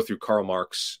 we're going to go through Karl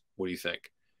Marx. What do you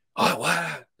think? Oh,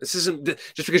 what? This isn't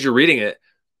just because you're reading it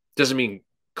doesn't mean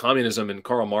communism and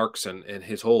Karl Marx and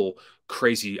his whole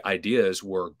crazy ideas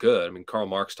were good. I mean, Karl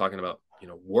Marx talking about,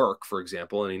 work, for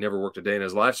example, and he never worked a day in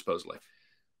his life, supposedly.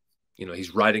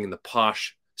 He's writing in the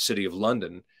posh city of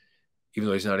London, even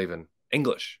though he's not even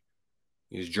English.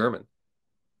 He's German.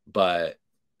 But,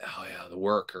 oh yeah, the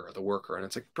worker. And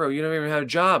it's like, bro, you don't even have a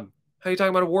job. How are you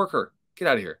talking about a worker? Get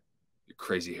out of here. Your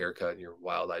crazy haircut and your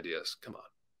wild ideas. Come on.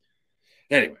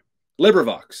 Anyway,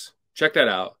 LibriVox. Check that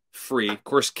out. Free. Of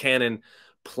course, Canon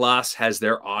Plus has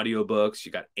their audiobooks.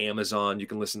 You got Amazon. You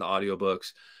can listen to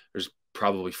audiobooks. There's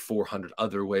probably 400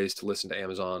 other ways to listen to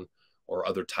Amazon or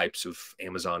other types of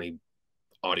Amazon-y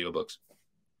audiobooks.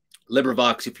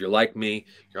 LibriVox, if you're like me,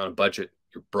 you're on a budget,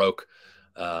 you're broke,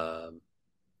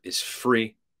 is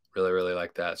free. Really, really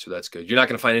like that. So that's good. You're not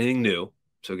going to find anything new.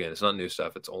 So again, it's not new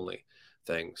stuff. It's only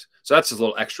things. So that's a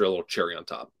little extra, little cherry on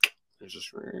top.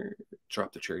 Just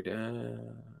drop the cherry down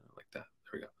like that.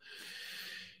 There we go.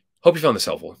 Hope you found this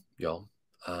helpful, y'all.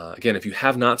 Again, if you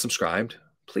have not subscribed,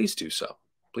 please do so.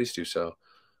 Please do so.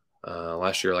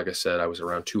 Last year, like I said, I was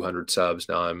around 200 subs.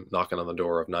 Now I'm knocking on the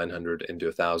door of 900 into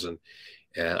 1,000.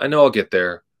 And I know I'll get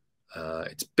there.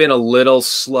 It's been a little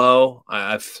slow.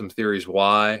 I have some theories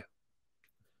why.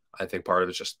 I think part of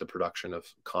it's just the production of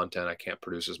content. I can't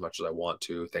produce as much as I want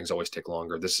to. Things always take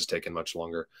longer. This has taken much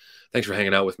longer. Thanks for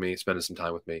hanging out with me, spending some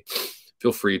time with me.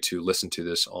 Feel free to listen to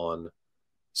this on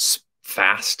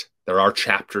fast. There are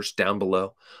chapters down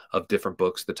below of different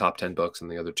books, the top 10 books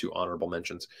and the other 2 honorable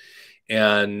mentions.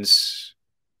 And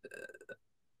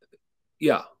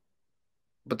yeah,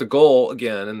 but the goal,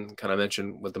 again, and kind of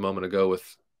mentioned with a moment ago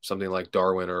with something like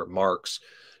Darwin or Marx,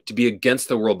 to be against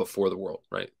the world before the world,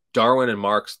 right? Darwin and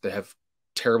Marx, they have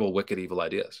terrible, wicked, evil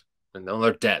ideas. And now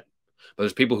they're dead. But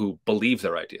there's people who believe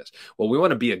their ideas. Well, we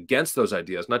want to be against those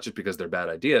ideas, not just because they're bad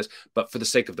ideas, but for the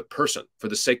sake of the person, for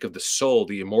the sake of the soul,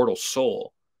 the immortal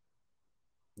soul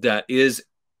that is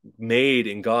made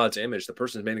in God's image. The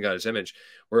person is made in God's image.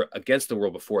 We're against the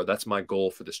world before. That's my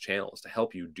goal for this channel, is to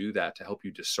help you do that, to help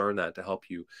you discern that, to help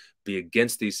you be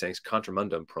against these things, contra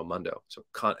mundum pro mundo. So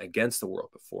against the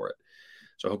world before it.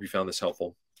 So I hope you found this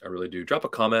helpful. I really do. Drop a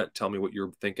comment. Tell me what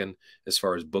you're thinking as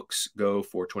far as books go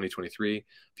for 2023. If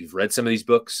you've read some of these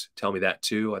books, tell me that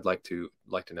too. I'd like to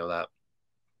know that.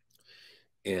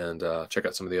 And check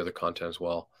out some of the other content as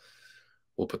well.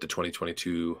 We'll put the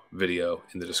 2022 video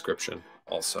in the description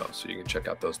also, so you can check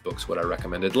out those books, what I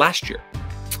recommended last year.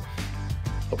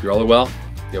 Hope you're all well.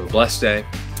 You have a blessed day,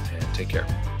 and take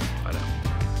care.